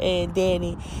Hustle and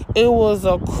Danny, it was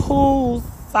a cool,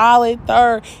 solid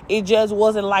third. It just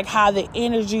wasn't like how the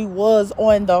energy was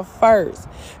on the first.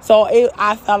 So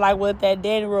I felt like with that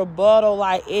Danny rebuttal,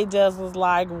 like it just was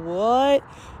like, what?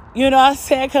 You know what I'm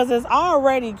saying? Because it's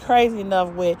already crazy enough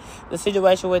with the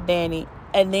situation with Danny.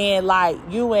 And then, like,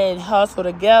 you and Hustle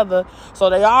together. So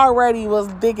they already was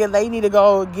thinking they need to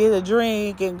go get a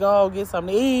drink and go get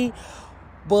something to eat.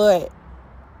 But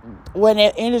when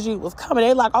that energy was coming,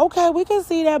 they like, okay, we can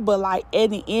see that. But, like,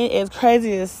 in the end, as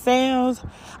crazy as it sounds,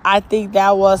 I think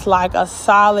that was, like, a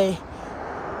solid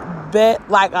bet,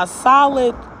 like a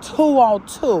solid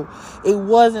 2-on-2. It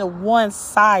wasn't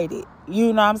one-sided. You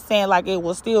know what I'm saying? Like, it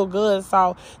was still good.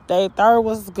 So, the third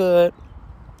was good.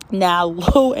 Now,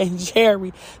 Lou and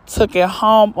Jerry took it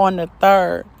home on the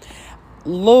third.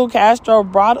 Lou Castro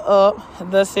brought up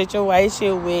the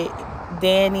situation with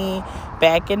Danny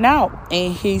backing out.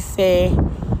 And he said,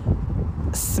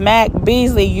 Smack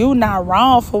Beasley, you not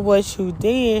wrong for what you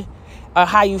did or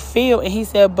how you feel. And he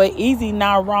said, but Easy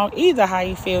not wrong either how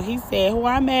you feel. He said, who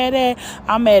I'm mad at?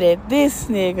 I'm mad at this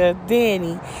nigga,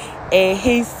 Danny. And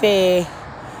he said,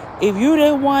 if you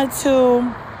didn't want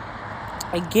to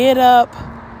get up,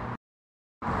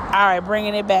 all right,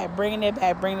 bringing it back,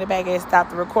 and stop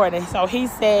the recording. So he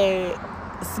said,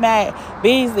 Smack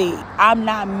Beasley, I'm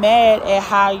not mad at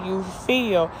how you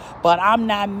feel, but I'm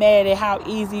not mad at how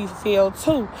Easy you feel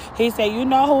too. He said, you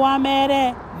know who I'm mad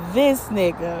at? This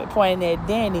nigga, pointing at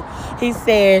Danny. He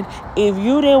said, if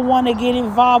you didn't want to get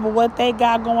involved with what they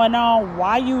got going on,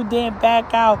 why you didn't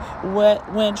back out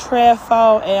when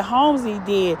Trefo and Holmesy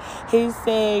did? He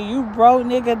said, you broke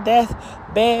nigga, that's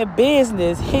bad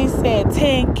business. He said,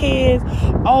 10 kids.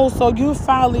 Oh, so you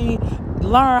finally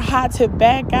learn how to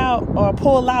back out or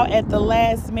pull out at the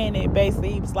last minute.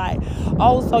 Basically, he was like,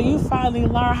 oh, so you finally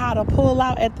learn how to pull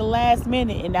out at the last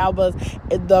minute. And that was,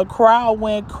 the crowd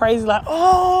went crazy, like,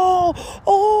 oh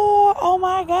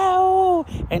my God.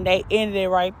 And they ended it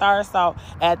right there. So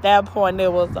at that point,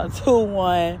 it was a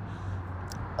 2-1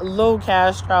 Lou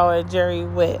Castro and Jerry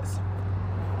West.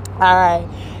 All right,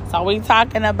 so we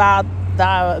talking about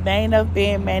the main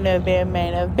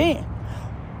event.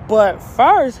 But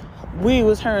first, we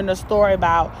was hearing the story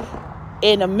about,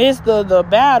 in the midst of the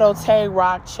battle, Tay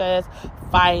Rock just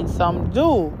fighting some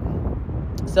dude.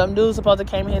 Some dude supposed to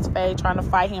came in his face trying to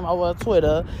fight him over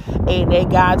Twitter, and they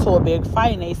got into a big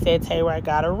fight, and they said Tay Rock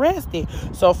got arrested.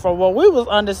 So from what we was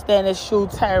understanding,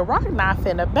 Tay Rock not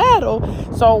finna battle,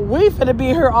 so we finna be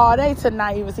here all day to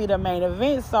not even see the main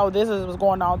event. So this is what's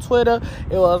going on Twitter.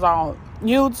 It was on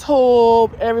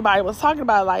YouTube. Everybody was talking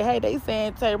about it, like, hey, they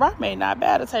saying Tay Rock may not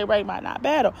battle, Tay Rock might not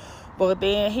battle. But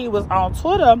then he was on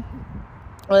Twitter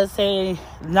was saying,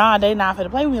 nah, they not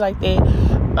finna play with me like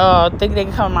that. Think they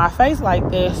can come in my face like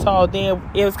that. So then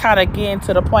it was kind of getting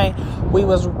to the point we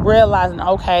was realizing,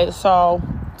 okay, so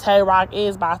Tay-Rock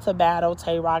is about to battle.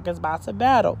 Tay-Rock is about to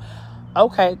battle.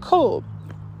 Okay, cool.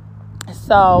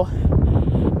 So,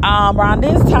 around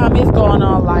this time, it's going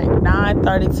on like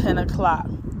 9:30, 10 o'clock.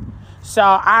 So,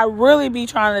 I really be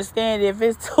trying to understand if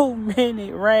it's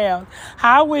 2-minute rounds.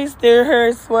 How we still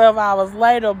here 12 hours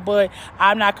later, but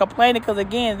I'm not complaining because,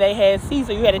 again, they had seats.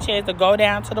 So, you had a chance to go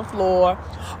down to the floor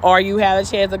or you had a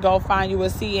chance to go find you a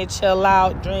seat and chill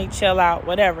out, drink, chill out,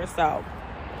 whatever. So,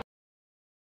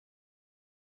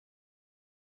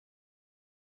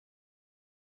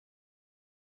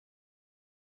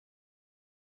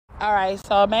 all right.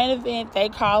 So, main event, they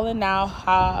calling out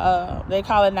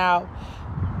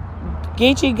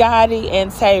Geechee Gotti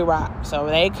and Tay-Rock. So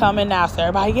they coming out. So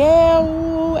everybody, yeah,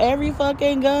 ooh, every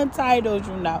fucking gun titles,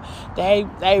 They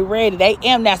ready. They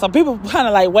am now. So people kind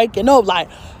of like waking up like,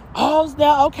 oh,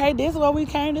 now, okay, this is what we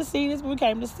came to see.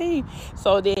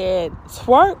 So then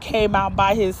Twerk came out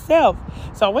by himself.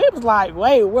 So we was like,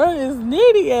 wait, where is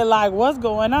Nitty and like what's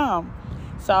going on?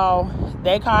 So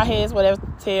they called heads, whatever,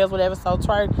 tails, whatever. So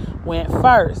Twerk went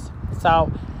first.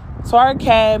 So Twerk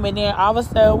came and then all of a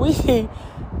sudden we see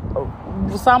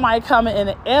somebody coming in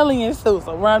an alien suit,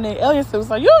 so running an alien suit.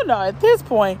 So at this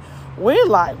point, we're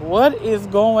like, what is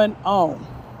going on?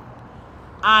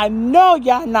 I know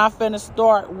y'all not finna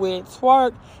start with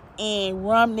Twerk and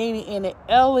Rum Nitty in an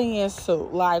alien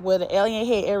suit, like with an alien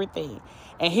head, everything.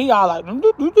 And he all like, and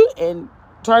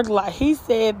Twerk like, he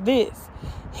said this.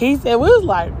 He said, we was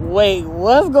like, wait,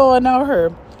 what's going on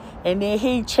here? And then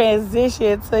he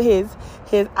transitioned to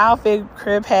his outfit,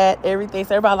 crib hat, everything.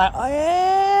 So everybody like, oh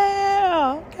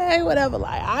yeah, okay, whatever.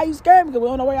 Like, I you scared me because we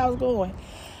don't know where I was going.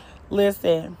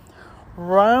 Listen,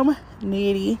 Rum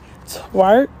Nitty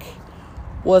Twerk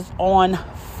was on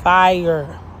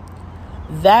fire.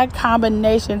 That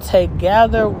combination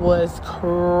together was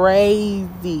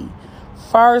crazy.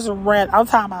 First round, I'm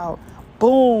talking about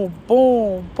boom,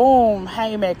 boom, boom,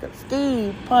 haymaker,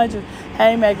 ski, punches,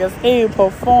 haymaker, ski,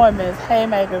 performance,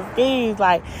 haymaker, skis.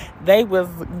 Like, they was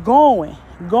going.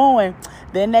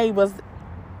 Then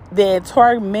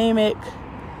Twerk mimic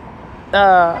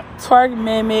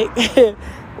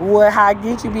what how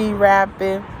Geechee be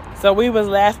rapping. So we was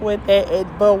laughing with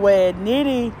that. But when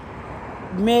Nitty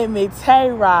mimic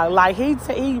Tay-Rock, like he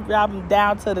rapped him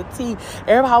down to the T.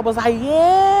 Everybody was like,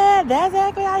 yeah, that's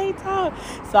exactly how he talk.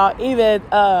 So even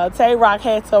Tay-Rock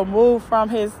had to move from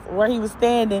where he was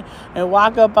standing and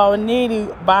walk up on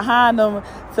Nitty behind him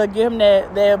to give him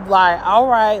that like, all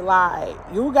right, like,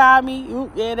 you got me,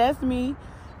 yeah, that's me.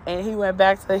 And he went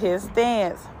back to his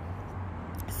stance.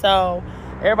 So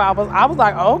I was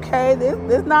like, okay,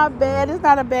 this not bad. It's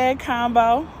not a bad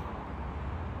combo.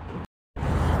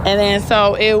 And then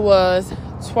so it was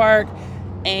Twerk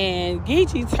and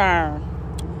Geechee turn.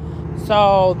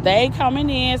 So they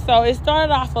coming in. So it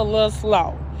started off a little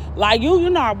slow. Like we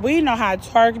know how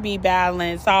Twerk be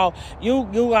battling. So you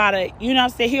gotta,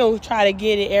 he'll try to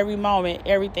get it every moment,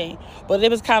 everything. But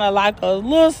it was kind of like a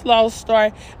little slow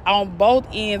start on both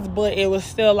ends, but it was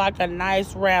still like a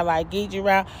nice round, like Geechee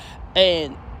round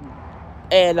and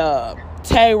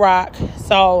Tay-Rock.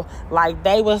 So like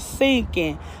they was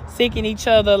sinking each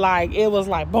other. Like it was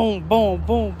like boom, boom,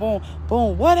 boom, boom,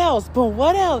 boom. What else? Boom.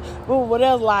 What else? Boom. What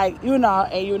else? Like and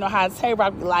how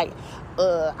Tay-Rock be like,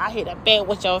 I hit a bed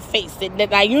with your face. And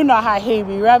like how he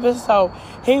be rapping. So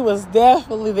he was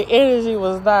definitely, the energy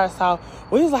was there. So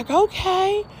we was like,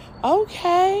 okay.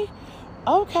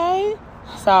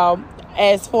 So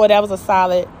as for that was a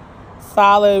solid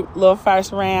little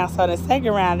first round. So the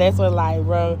second round, that's when like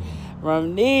Rum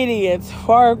Nitty and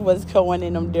Twerk was going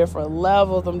in them different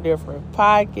levels, them different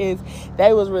pockets.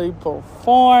 They was really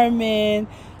performing.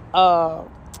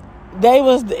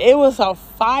 It was a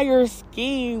fire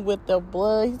scheme with the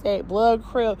blood. He said blood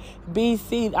crib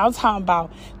BC. I'm talking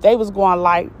about they was going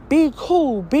like, be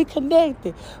cool, be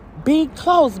connected, be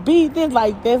close, be this,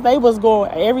 like this. They was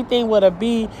going everything with a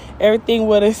B, everything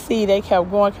with a C. They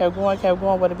kept going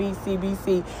with a B,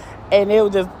 C. And it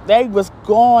was just, they was kept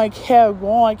going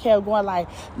like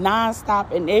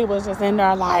nonstop. And it was just in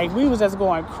there like, we was just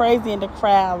going crazy in the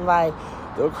crowd. Like,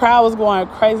 the crowd was going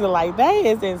crazy. Like, that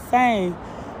is insane.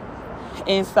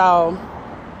 And so,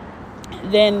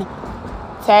 then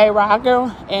Tay-Rock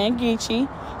and Geechee.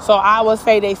 So, I would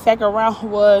say their second round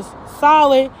was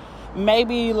solid.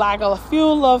 Maybe like a few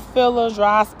little fillers,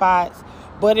 dry spots.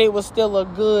 But it was still a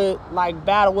good, like,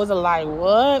 battle. Was it like,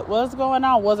 what's going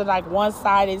on? Was it like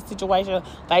one-sided situation?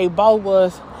 They both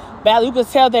was battle. You could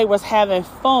tell they was having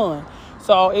fun.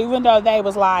 So even though they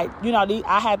was like,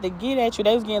 I had to get at you,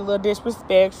 they was getting a little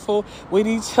disrespectful with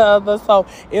each other. So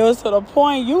it was to the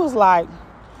point you was like,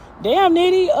 damn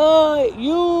Nitty,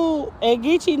 you and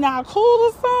Geechee not cool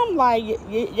or something? Like,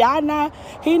 y'all not,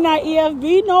 he not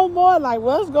EFB no more? Like,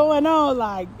 what's going on?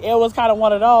 Like, it was kind of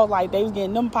one of those, like, they was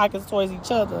getting them pockets towards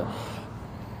each other.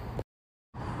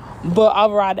 But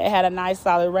overall, they had a nice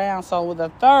solid round. So with the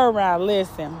third round,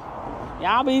 listen,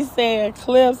 y'all be saying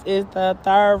Clips is the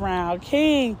third round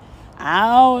king. I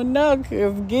don't know,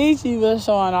 because Geechee was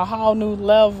showing a whole new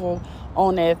level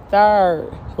on that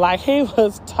third. Like, he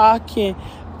was talking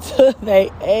to their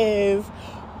ass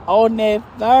on that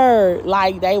third.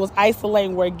 Like, they was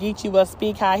isolating where Geechee would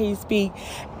speak how he speak,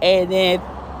 and then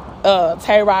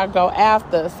Tay-Rock go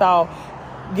after. So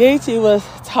Geechee was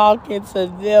talking to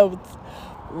them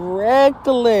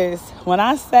reckless. When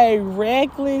I say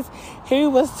reckless, he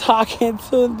was talking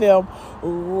to them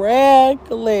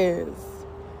reckless.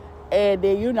 And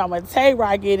then, you know, when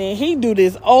Tay-Rock get in, he do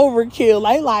this overkill.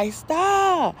 Like,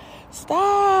 stop.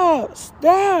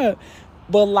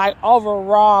 But, like,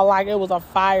 overall, like, it was a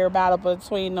fire battle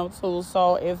between them two.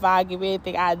 So, if I give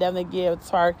anything, I definitely give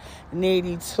Turk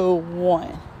Nitty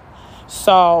 2-1.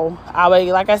 So,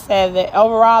 like I said, that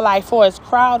overall, like, for its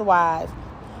crowd-wise,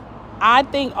 I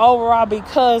think overall,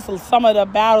 because some of the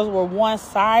battles were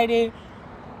one-sided,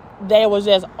 they was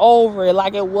just over it.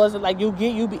 Like, it wasn't like you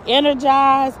be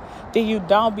energized, then you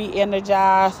don't be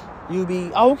energized, you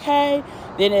be okay,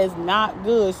 then it's not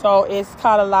good. So it's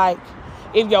kind of like,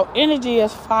 if your energy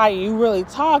is fire, you really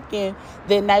talking,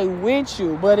 then they with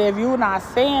you. But if you not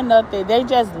saying nothing, they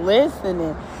just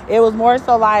listening. It was more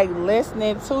so like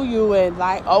listening to you and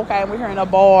like, okay, we're hearing the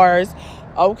bars,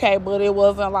 okay, but it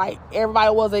wasn't like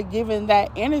everybody wasn't giving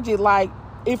that energy. Like,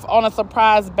 if on a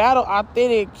surprise battle,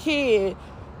 Authentic Kid,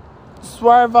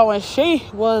 Swervo, and she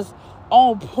was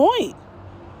on point.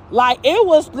 Like, it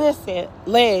was, listen,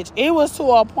 Ledge, it was to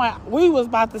a point we was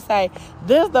about to say,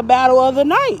 this the battle of the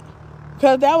night.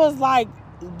 Because that was like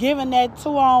giving that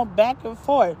 2-on back and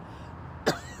forth.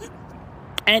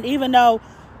 And even though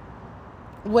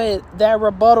with that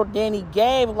rebuttal Danny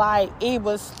gave, like, it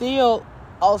was still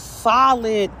a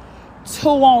solid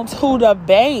 2-on-2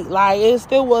 debate. Like, it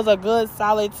still was a good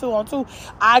solid 2-on-2.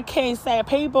 I can't say,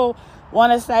 people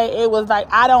want to say it was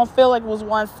like, I don't feel like it was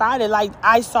one-sided. Like,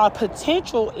 I saw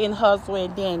potential in Hustle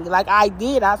and Danny. Like, I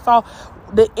did. I saw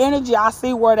the energy. I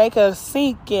see where they could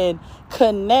sync and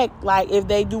connect, like, if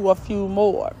they do a few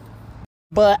more.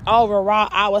 But overall,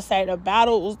 I would say the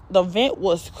event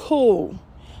was cool.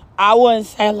 I wouldn't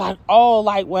say like, oh,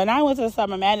 like when I went to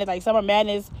Summer Madness, like Summer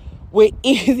Madness with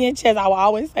Easy and Chess, I would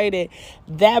always say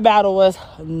that battle was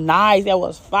nice. It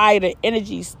was fire. The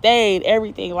energy stayed,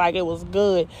 everything, like, it was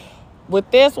good. With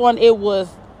this one,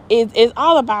 it's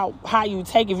all about how you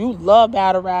take it. If you love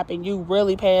battle rap and you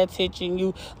really pay attention,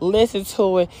 you listen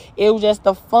to it, it was just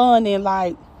the fun and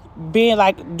like being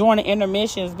like during the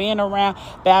intermissions, being around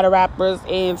battle rappers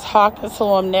and talking to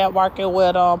them, networking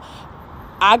with them.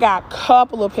 I got a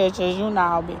couple of pictures,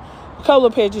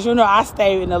 I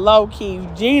stayed in the low key.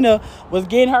 Gina was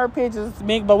getting her pictures,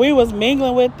 but we was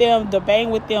mingling with them, debating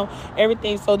with them,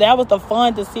 everything. So that was the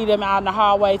fun to see them out in the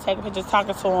hallway, taking pictures,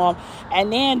 talking to them,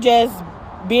 and then just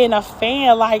being a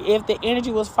fan. Like, if the energy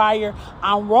was fire,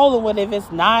 I'm rolling with it. If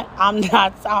it's not, I'm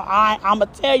not. I'm gonna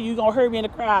tell you, gonna hear me in the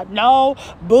crowd. No,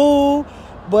 boo.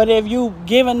 But if you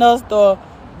giving us the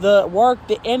work,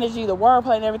 the energy, the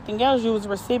wordplay, and everything else, you was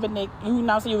receiving it,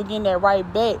 so you were getting that right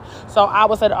back. So I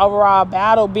would say the overall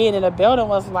battle, being in the building,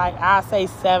 was like, I say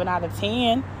 7 out of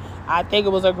 10. I think it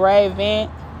was a great event.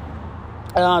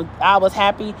 I was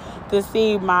happy to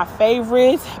see my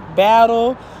favorite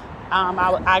battle.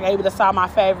 I able to saw my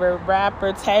favorite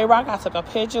rapper, Tay-Rock. I took a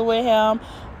picture with him.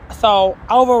 So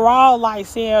overall, like,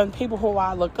 seeing people who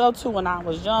I look up to when I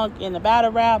was young in the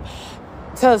battle rap,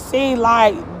 to see,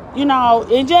 like,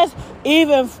 and just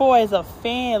even for as a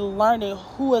fan, learning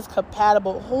who is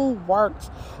compatible, who works,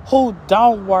 who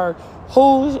don't work,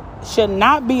 who should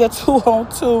not be a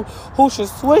 2-on-2, who should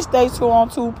switch their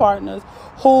 2-on-2 partners,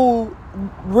 who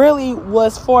really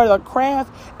was for the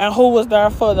craft and who was there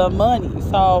for the money.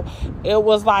 So it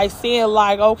was like seeing,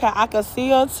 like, okay, I could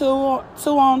see a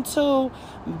 2-on-2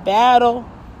 battle,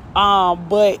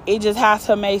 but it just has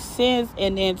to make sense.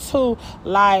 And then two,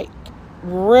 like,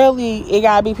 really, it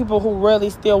gotta be people who really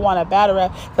still want to battle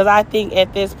rap, because I think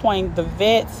at this point the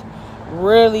vets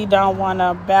really don't want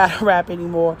to battle rap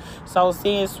anymore. So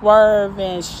seeing Swerve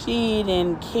and Sheed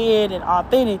and Kid and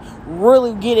Authentic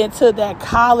really get into that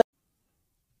college.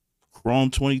 Chrome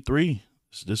 23.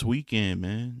 It's this weekend,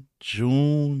 man.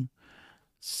 June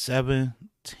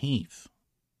 17th.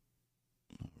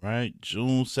 Right?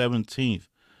 June 17th.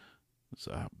 It's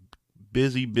a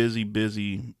busy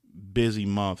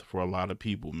month for a lot of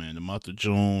people, man. The month of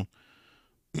June,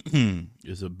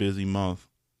 It's a busy month.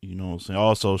 You know what I'm saying?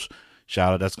 Also,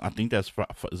 shout out. I think is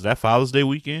that Father's Day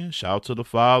weekend. Shout out to the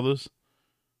fathers.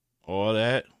 All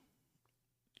that.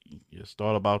 Just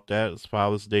thought about that. It's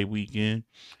Father's Day weekend.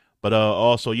 But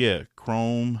also, yeah,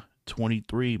 Chrome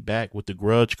 23 back with the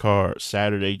Grudge card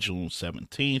Saturday, June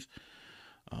 17th.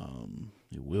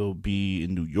 It will be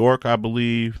in New York, I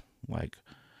believe, like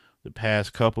the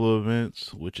past couple of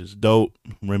events, which is dope.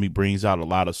 Remy brings out a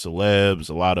lot of celebs,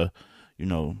 a lot of,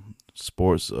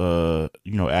 sports,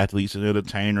 athletes and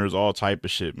entertainers, all type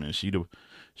of shit, man. She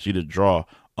the draw.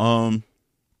 Well,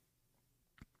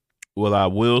 I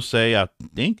will say, I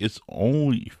think it's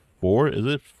only four. Is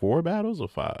it four battles or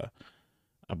five?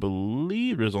 I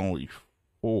believe there's only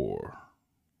four,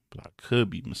 but I could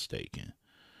be mistaken.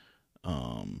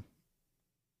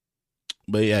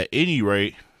 But yeah, at any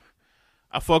rate,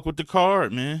 I fuck with the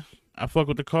card, man. I fuck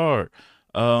with the card.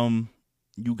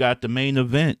 You got the main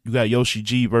event. You got Yoshi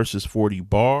G versus 40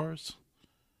 Bars.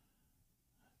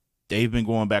 They've been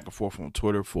going back and forth on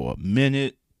Twitter for a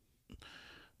minute.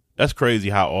 That's crazy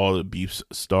how all the beefs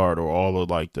start, or all of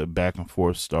like the back and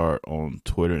forth start on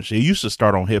Twitter and shit. It used to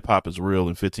start on Hip Hop Is Real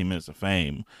and 15 Minutes of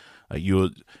Fame. Like you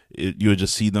would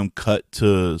just see them cut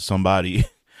to somebody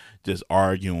just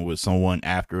arguing with someone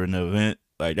after an event.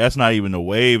 Like that's not even the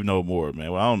wave no more,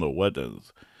 man. Well, I don't know what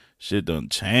does shit done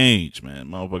change, man.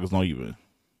 Motherfuckers don't even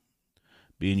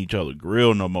be in each other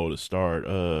grill no more to start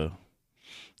a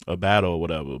battle or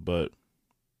whatever. But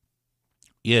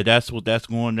yeah, that's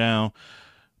going down.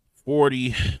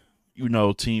 40,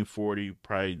 Team 40,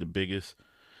 probably the biggest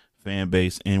fan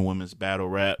base in women's battle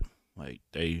rap. Like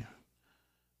they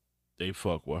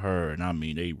fuck with her, and I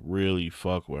mean they really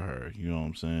fuck with her. You know what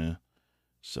I'm saying?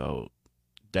 So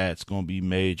that's gonna be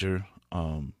major.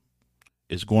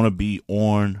 It's gonna be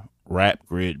on Rap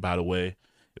Grid, by the way.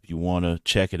 If you wanna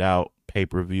check it out,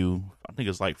 pay-per-view. I think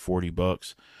it's like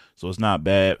 $40, so it's not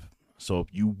bad. So if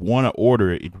you want to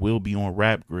order it, it will be on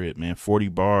Rap Grid, man. 40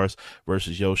 Bars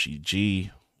versus Yoshi G.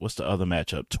 What's the other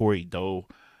matchup? Tori Doe.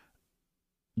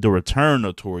 The return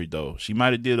of Tori Doe. She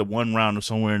might have did a one rounder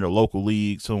somewhere in the local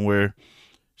league somewhere.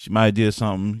 She might have did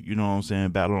something, you know what I'm saying,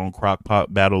 battle on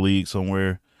Crockpot Battle League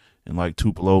somewhere in like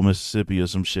Tupelo, Mississippi or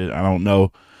some shit. I don't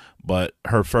know. But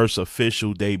her first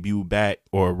official debut back,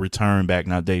 or return back,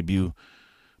 not debut.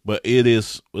 But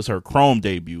it's her Chrome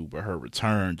debut, but her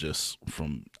return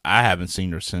I haven't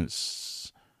seen her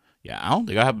since. Yeah, I don't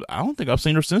think I've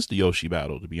seen her since the Yoshi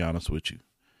battle, to be honest with you.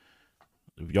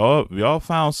 If y'all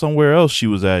found somewhere else she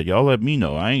was at, y'all let me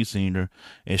know. I ain't seen her.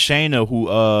 And Shayna, who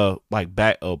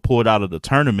pulled out of the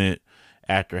tournament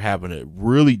after having a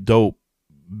really dope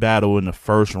battle in the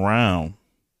first round.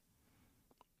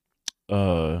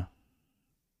 Who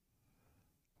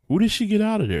did she get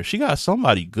out of there? She got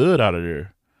somebody good out of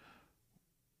there.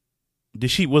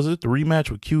 Was it the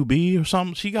rematch with QB or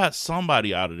something? She got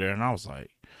somebody out of there, and I was like,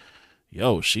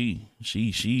 yo, she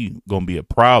gonna be a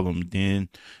problem. Then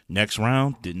next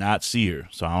round, did not see her.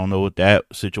 So I don't know what that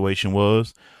situation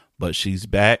was, but she's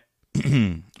back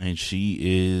and she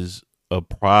is a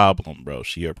problem, bro.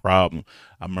 She a problem.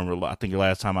 I think the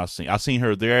last time I seen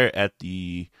her there at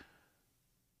the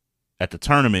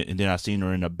tournament, and then I seen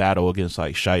her in a battle against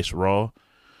like Shice Raw.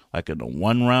 Like in a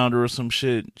one rounder or some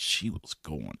shit, she was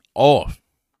going off.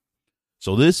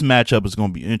 So this matchup is going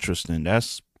to be interesting.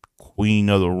 That's Queen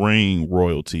of the Ring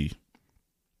royalty.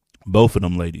 Both of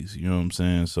them ladies, you know what I'm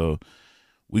saying? So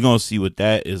we're going to see what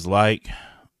that is like.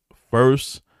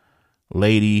 First,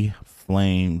 Lady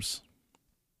Flames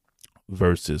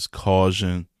versus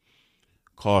Caution.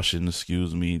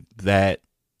 Excuse me.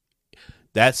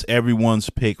 That's everyone's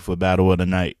pick for Battle of the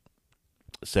Night.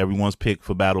 It's everyone's pick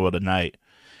for Battle of the Night.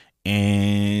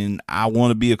 And I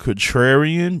want to be a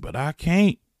contrarian, but I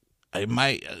can't.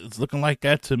 It's looking like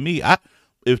that to me.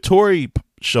 If Tori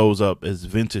shows up as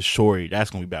vintage Tori,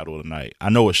 that's gonna be Battle of the Night. I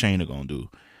know what Shayna gonna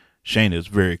do. Shayna is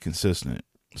very consistent,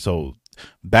 so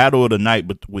Battle of the Night,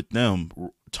 but with them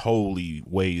totally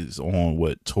weighs on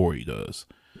what Tori does.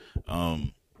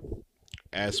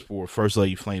 As for First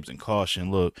Lady Flames and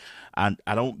Caution, look, I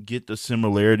don't get the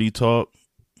similarity talk.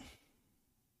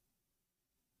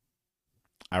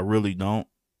 I really don't.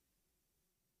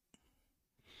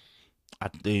 I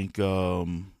think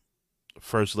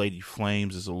First Lady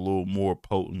Flames is a little more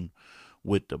potent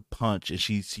with the punch, and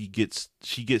she gets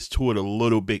to it a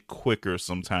little bit quicker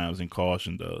sometimes than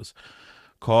Caution does.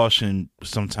 Caution,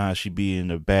 sometimes she be in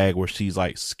the bag where she's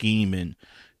like scheming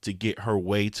to get her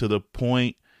way to the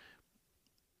point.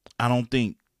 I don't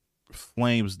think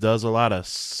Flames does a lot of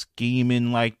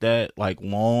scheming like that, like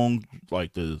long,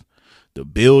 like the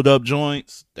build up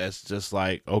joints. That's just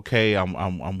like, okay,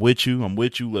 I'm with you,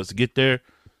 let's get there.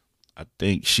 I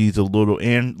think she's a little,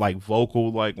 and like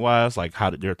vocal like wise, like how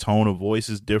their tone of voice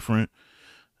is different.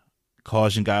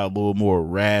 Caution got a little more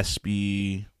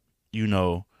raspy, you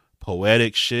know,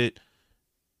 poetic shit.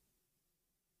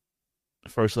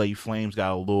 First Lady Flames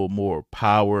got a little more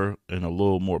power and a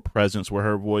little more presence where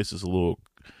her voice is a little,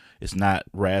 it's not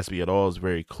raspy at all. It's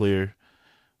very clear.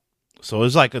 So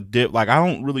it's like a dip. Like I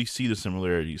don't really see the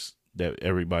similarities that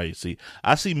everybody see.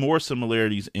 I see more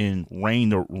similarities in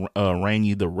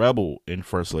Rainy the Rebel and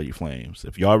First Lady Flames.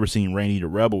 If y'all ever seen Rainy the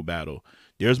Rebel battle,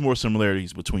 there's more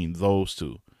similarities between those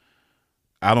two.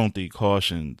 I don't think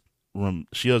Caution,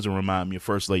 she doesn't remind me of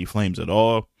First Lady Flames at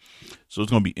all. So it's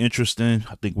going to be interesting.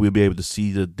 I think we'll be able to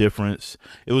see the difference.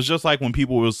 It was just like when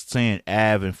people was saying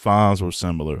Av and Fonz were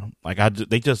similar. Like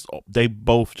they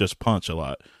both just punch a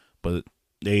lot, but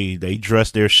they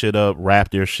dress their shit up,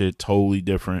 rap their shit totally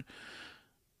different.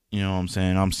 You know what I'm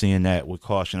saying? I'm seeing that with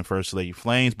Caution and First Lady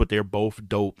Flames, but they're both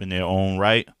dope in their own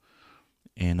right.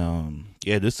 And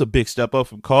yeah, this is a big step up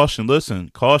from Caution. Listen,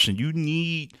 Caution, you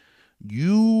need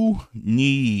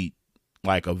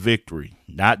like a victory,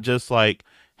 not just like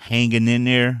hanging in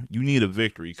there. You need a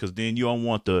victory because then you don't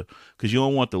want the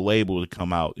label to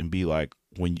come out and be like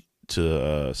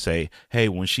say, hey,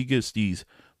 when she gets these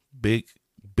big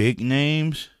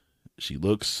names, she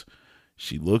looks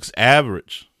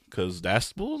average. Because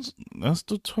that's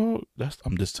the talk.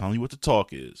 I'm just telling you what the talk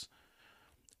is,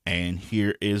 and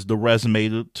here is the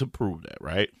resume to prove that.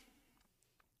 Right,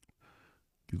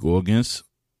 you go against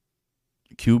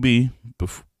QB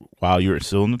while you're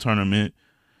still in the tournament.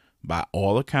 By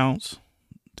all accounts,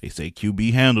 they say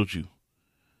QB handled you.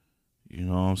 You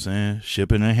know what I'm saying?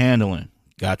 Shipping and handling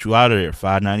got you out of there.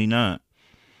 $5.99.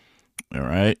 All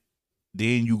right.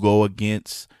 Then you go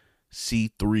against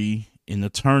C3 in the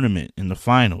tournament in the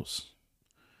finals.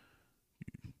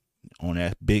 On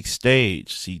that big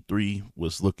stage, C3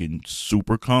 was looking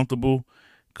super comfortable.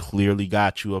 Clearly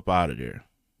got you up out of there.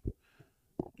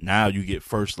 Now you get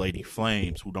First Lady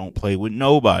Flames, who don't play with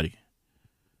nobody.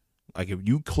 Like, if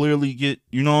you clearly get,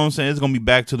 you know what I'm saying? It's going to be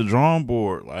back to the drawing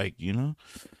board. Like, you know,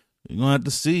 you're going to have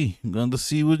to see. You're going to have to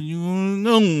see what you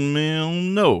know,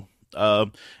 man. No.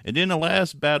 And then the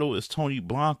last battle is Tony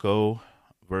Blanco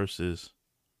versus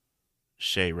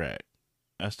Chirac.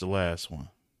 That's the last one.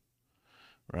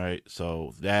 Right?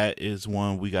 So that is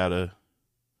one we gotta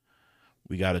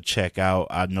check out.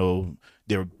 I know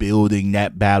they're building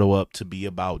that battle up to be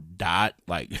about Dot,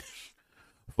 like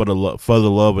for the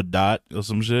love of Dot or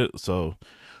some shit. So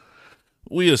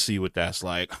we'll see what that's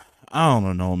like. I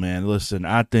don't know, man. Listen,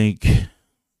 I think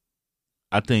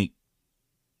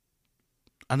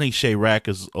Chirac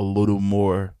is a little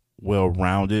more well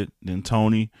rounded than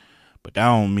Tony. But that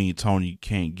don't mean Tony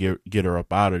can't get her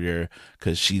up out of there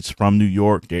because she's from New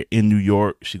York. They're in New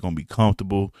York. She's going to be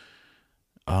comfortable.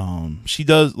 She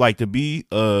does like to be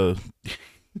a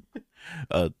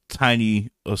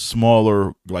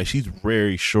smaller, like she's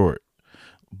very short.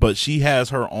 But she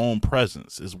has her own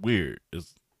presence. It's weird.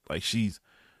 It's like she's,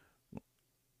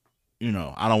 you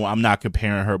know, I'm not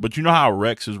comparing her. But you know how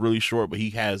Rex is really short, but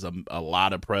he has a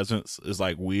lot of presence. It's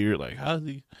like weird. Like, how's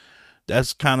he?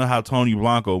 That's kind of how Tony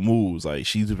Blanco moves. Like,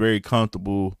 she's very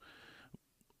comfortable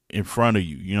in front of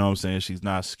you. You know what I'm saying? She's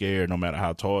not scared no matter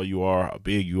how tall you are, how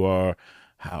big you are,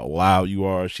 how loud you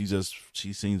are. She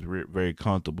seems very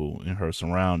comfortable in her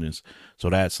surroundings.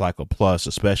 So that's like a plus,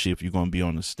 especially if you're going to be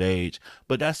on the stage.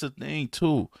 But that's the thing,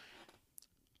 too.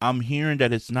 I'm hearing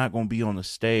that it's not going to be on the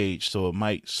stage, so it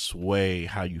might sway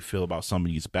how you feel about some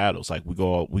of these battles. Like, we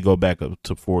go back up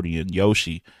to 40 and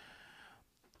Yoshi.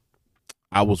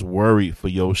 I was worried for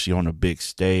Yoshi on a big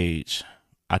stage.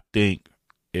 I think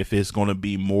if it's going to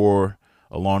be more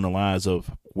along the lines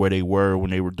of where they were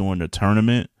when they were doing the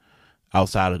tournament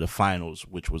outside of the finals,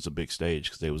 which was a big stage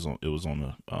because it was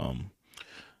on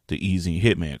the Easy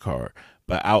Hitman card.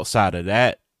 But outside of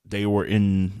that, they were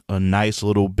in a nice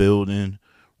little building,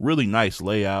 really nice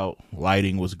layout.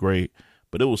 Lighting was great,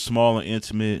 but it was small and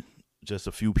intimate, just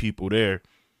a few people there.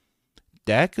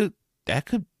 That could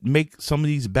make some of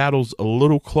these battles a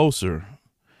little closer.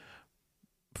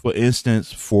 For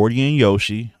instance, 40 and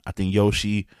Yoshi. I think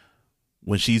Yoshi,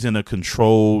 when she's in a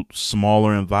controlled,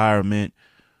 smaller environment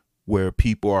where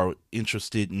people are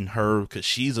interested in her because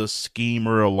she's a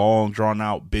schemer, a long,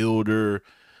 drawn-out builder,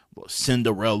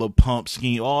 Cinderella pump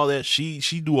scheme, all that. She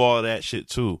do all that shit,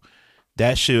 too.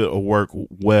 That shit will work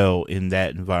well in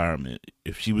that environment.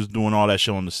 If she was doing all that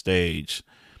shit on the stage,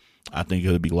 I think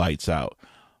it would be lights out.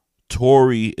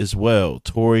 Tori as well.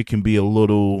 Tori can be a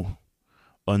little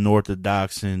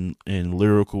unorthodox and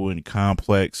lyrical and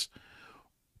complex,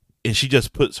 and she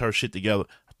just puts her shit together.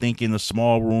 I think in the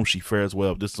small room she fares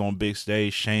well. If this is on big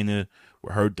stage, Shayna,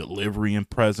 with her delivery and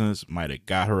presence, might have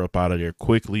got her up out of there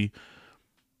quickly.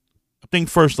 I think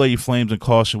First Lady Flames and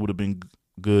Caution would have been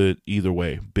good either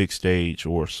way, big stage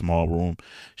or small room.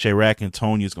 Shayrak and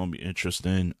Tony is going to be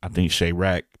interesting. I think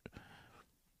Shayrak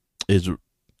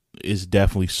is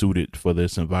definitely suited for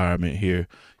this environment here.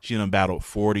 She done battled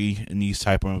 40 in these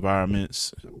type of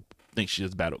environments. I think she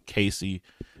just battled Casey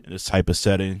in this type of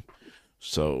setting.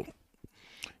 So,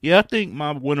 yeah, I think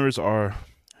my winners are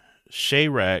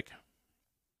Shayrak,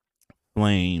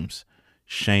 Flames,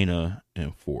 Shayna,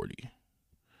 and 40. I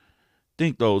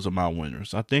think those are my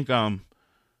winners. I think I'm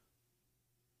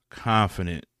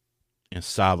confident and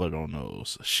solid on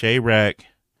those. Shayrak,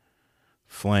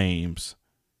 Flames,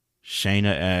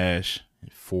 Shayna Ash,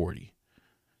 and 40.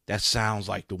 That sounds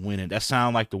like the winning. That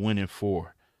sounds like the winning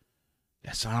four.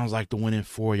 That sounds like the winning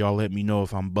four. Y'all let me know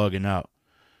if I'm bugging out.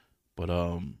 But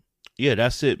yeah,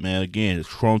 that's it, man. Again, it's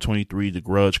Chrome 23, the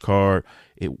Grudge card.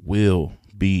 It will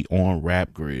be on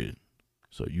Rap Grid.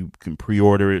 So you can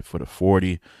pre-order it for the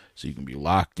 40 so you can be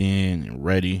locked in and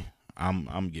ready.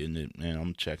 I'm getting it, man.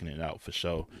 I'm checking it out for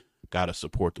sure. Gotta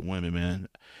support the women, man.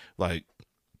 Like,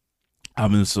 I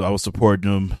was supporting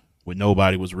them when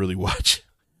nobody was really watching.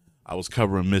 I was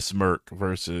covering Miss Merck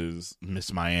versus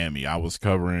Miss Miami. I was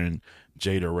covering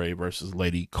Jada Ray versus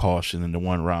Lady Caution in the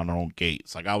one round on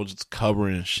Gates. Like, I was just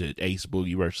covering shit. Ace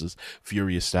Boogie versus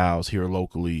Furious Styles here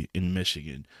locally in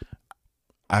Michigan.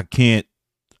 I can't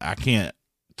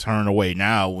turn away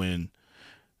now when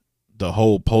the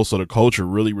whole pulse of the culture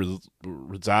really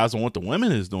resides on what the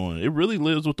women is doing. It really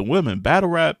lives with the women. Battle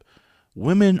rap,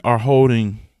 women are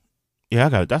holding.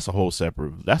 Yeah, that's a whole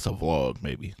separate. That's a vlog,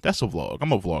 maybe. That's a vlog. I'm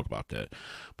gonna vlog about that.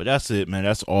 But that's it, man.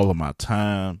 That's all of my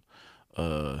time.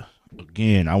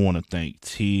 Again, I want to thank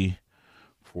T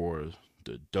for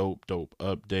the dope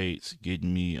updates,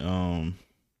 giving me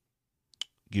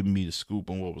the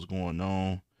scoop on what was going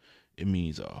on. It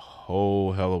means a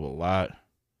whole hell of a lot.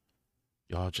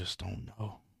 Y'all just don't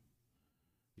know.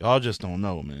 Y'all just don't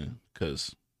know, man.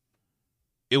 Because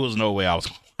it was no way I was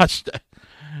gonna watch that.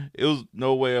 It was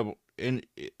no way. Even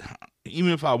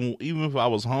if I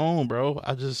was home, bro,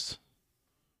 I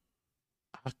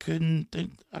couldn't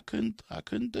think of it. I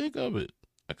couldn't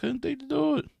think to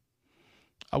do it.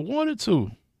 I wanted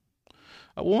to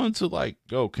like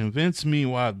go convince me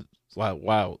why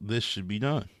this should be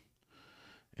done.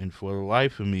 And for the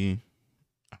life of me,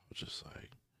 I was just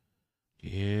like,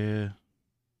 yeah.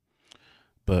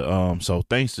 But so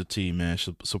thanks to T, man.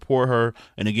 Support her.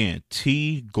 And again,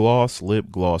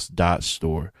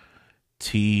 tglosslipgloss.store.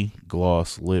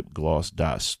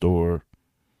 tglosslipgloss.store.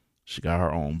 She got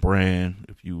her own brand.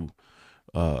 If you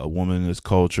a woman in this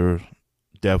culture,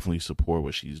 definitely support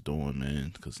what she's doing,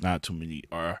 man, because not too many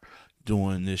are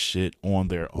doing this shit on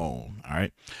their own. All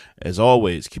right. As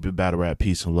always, keep it battle rap,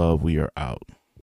 peace and love. We are out.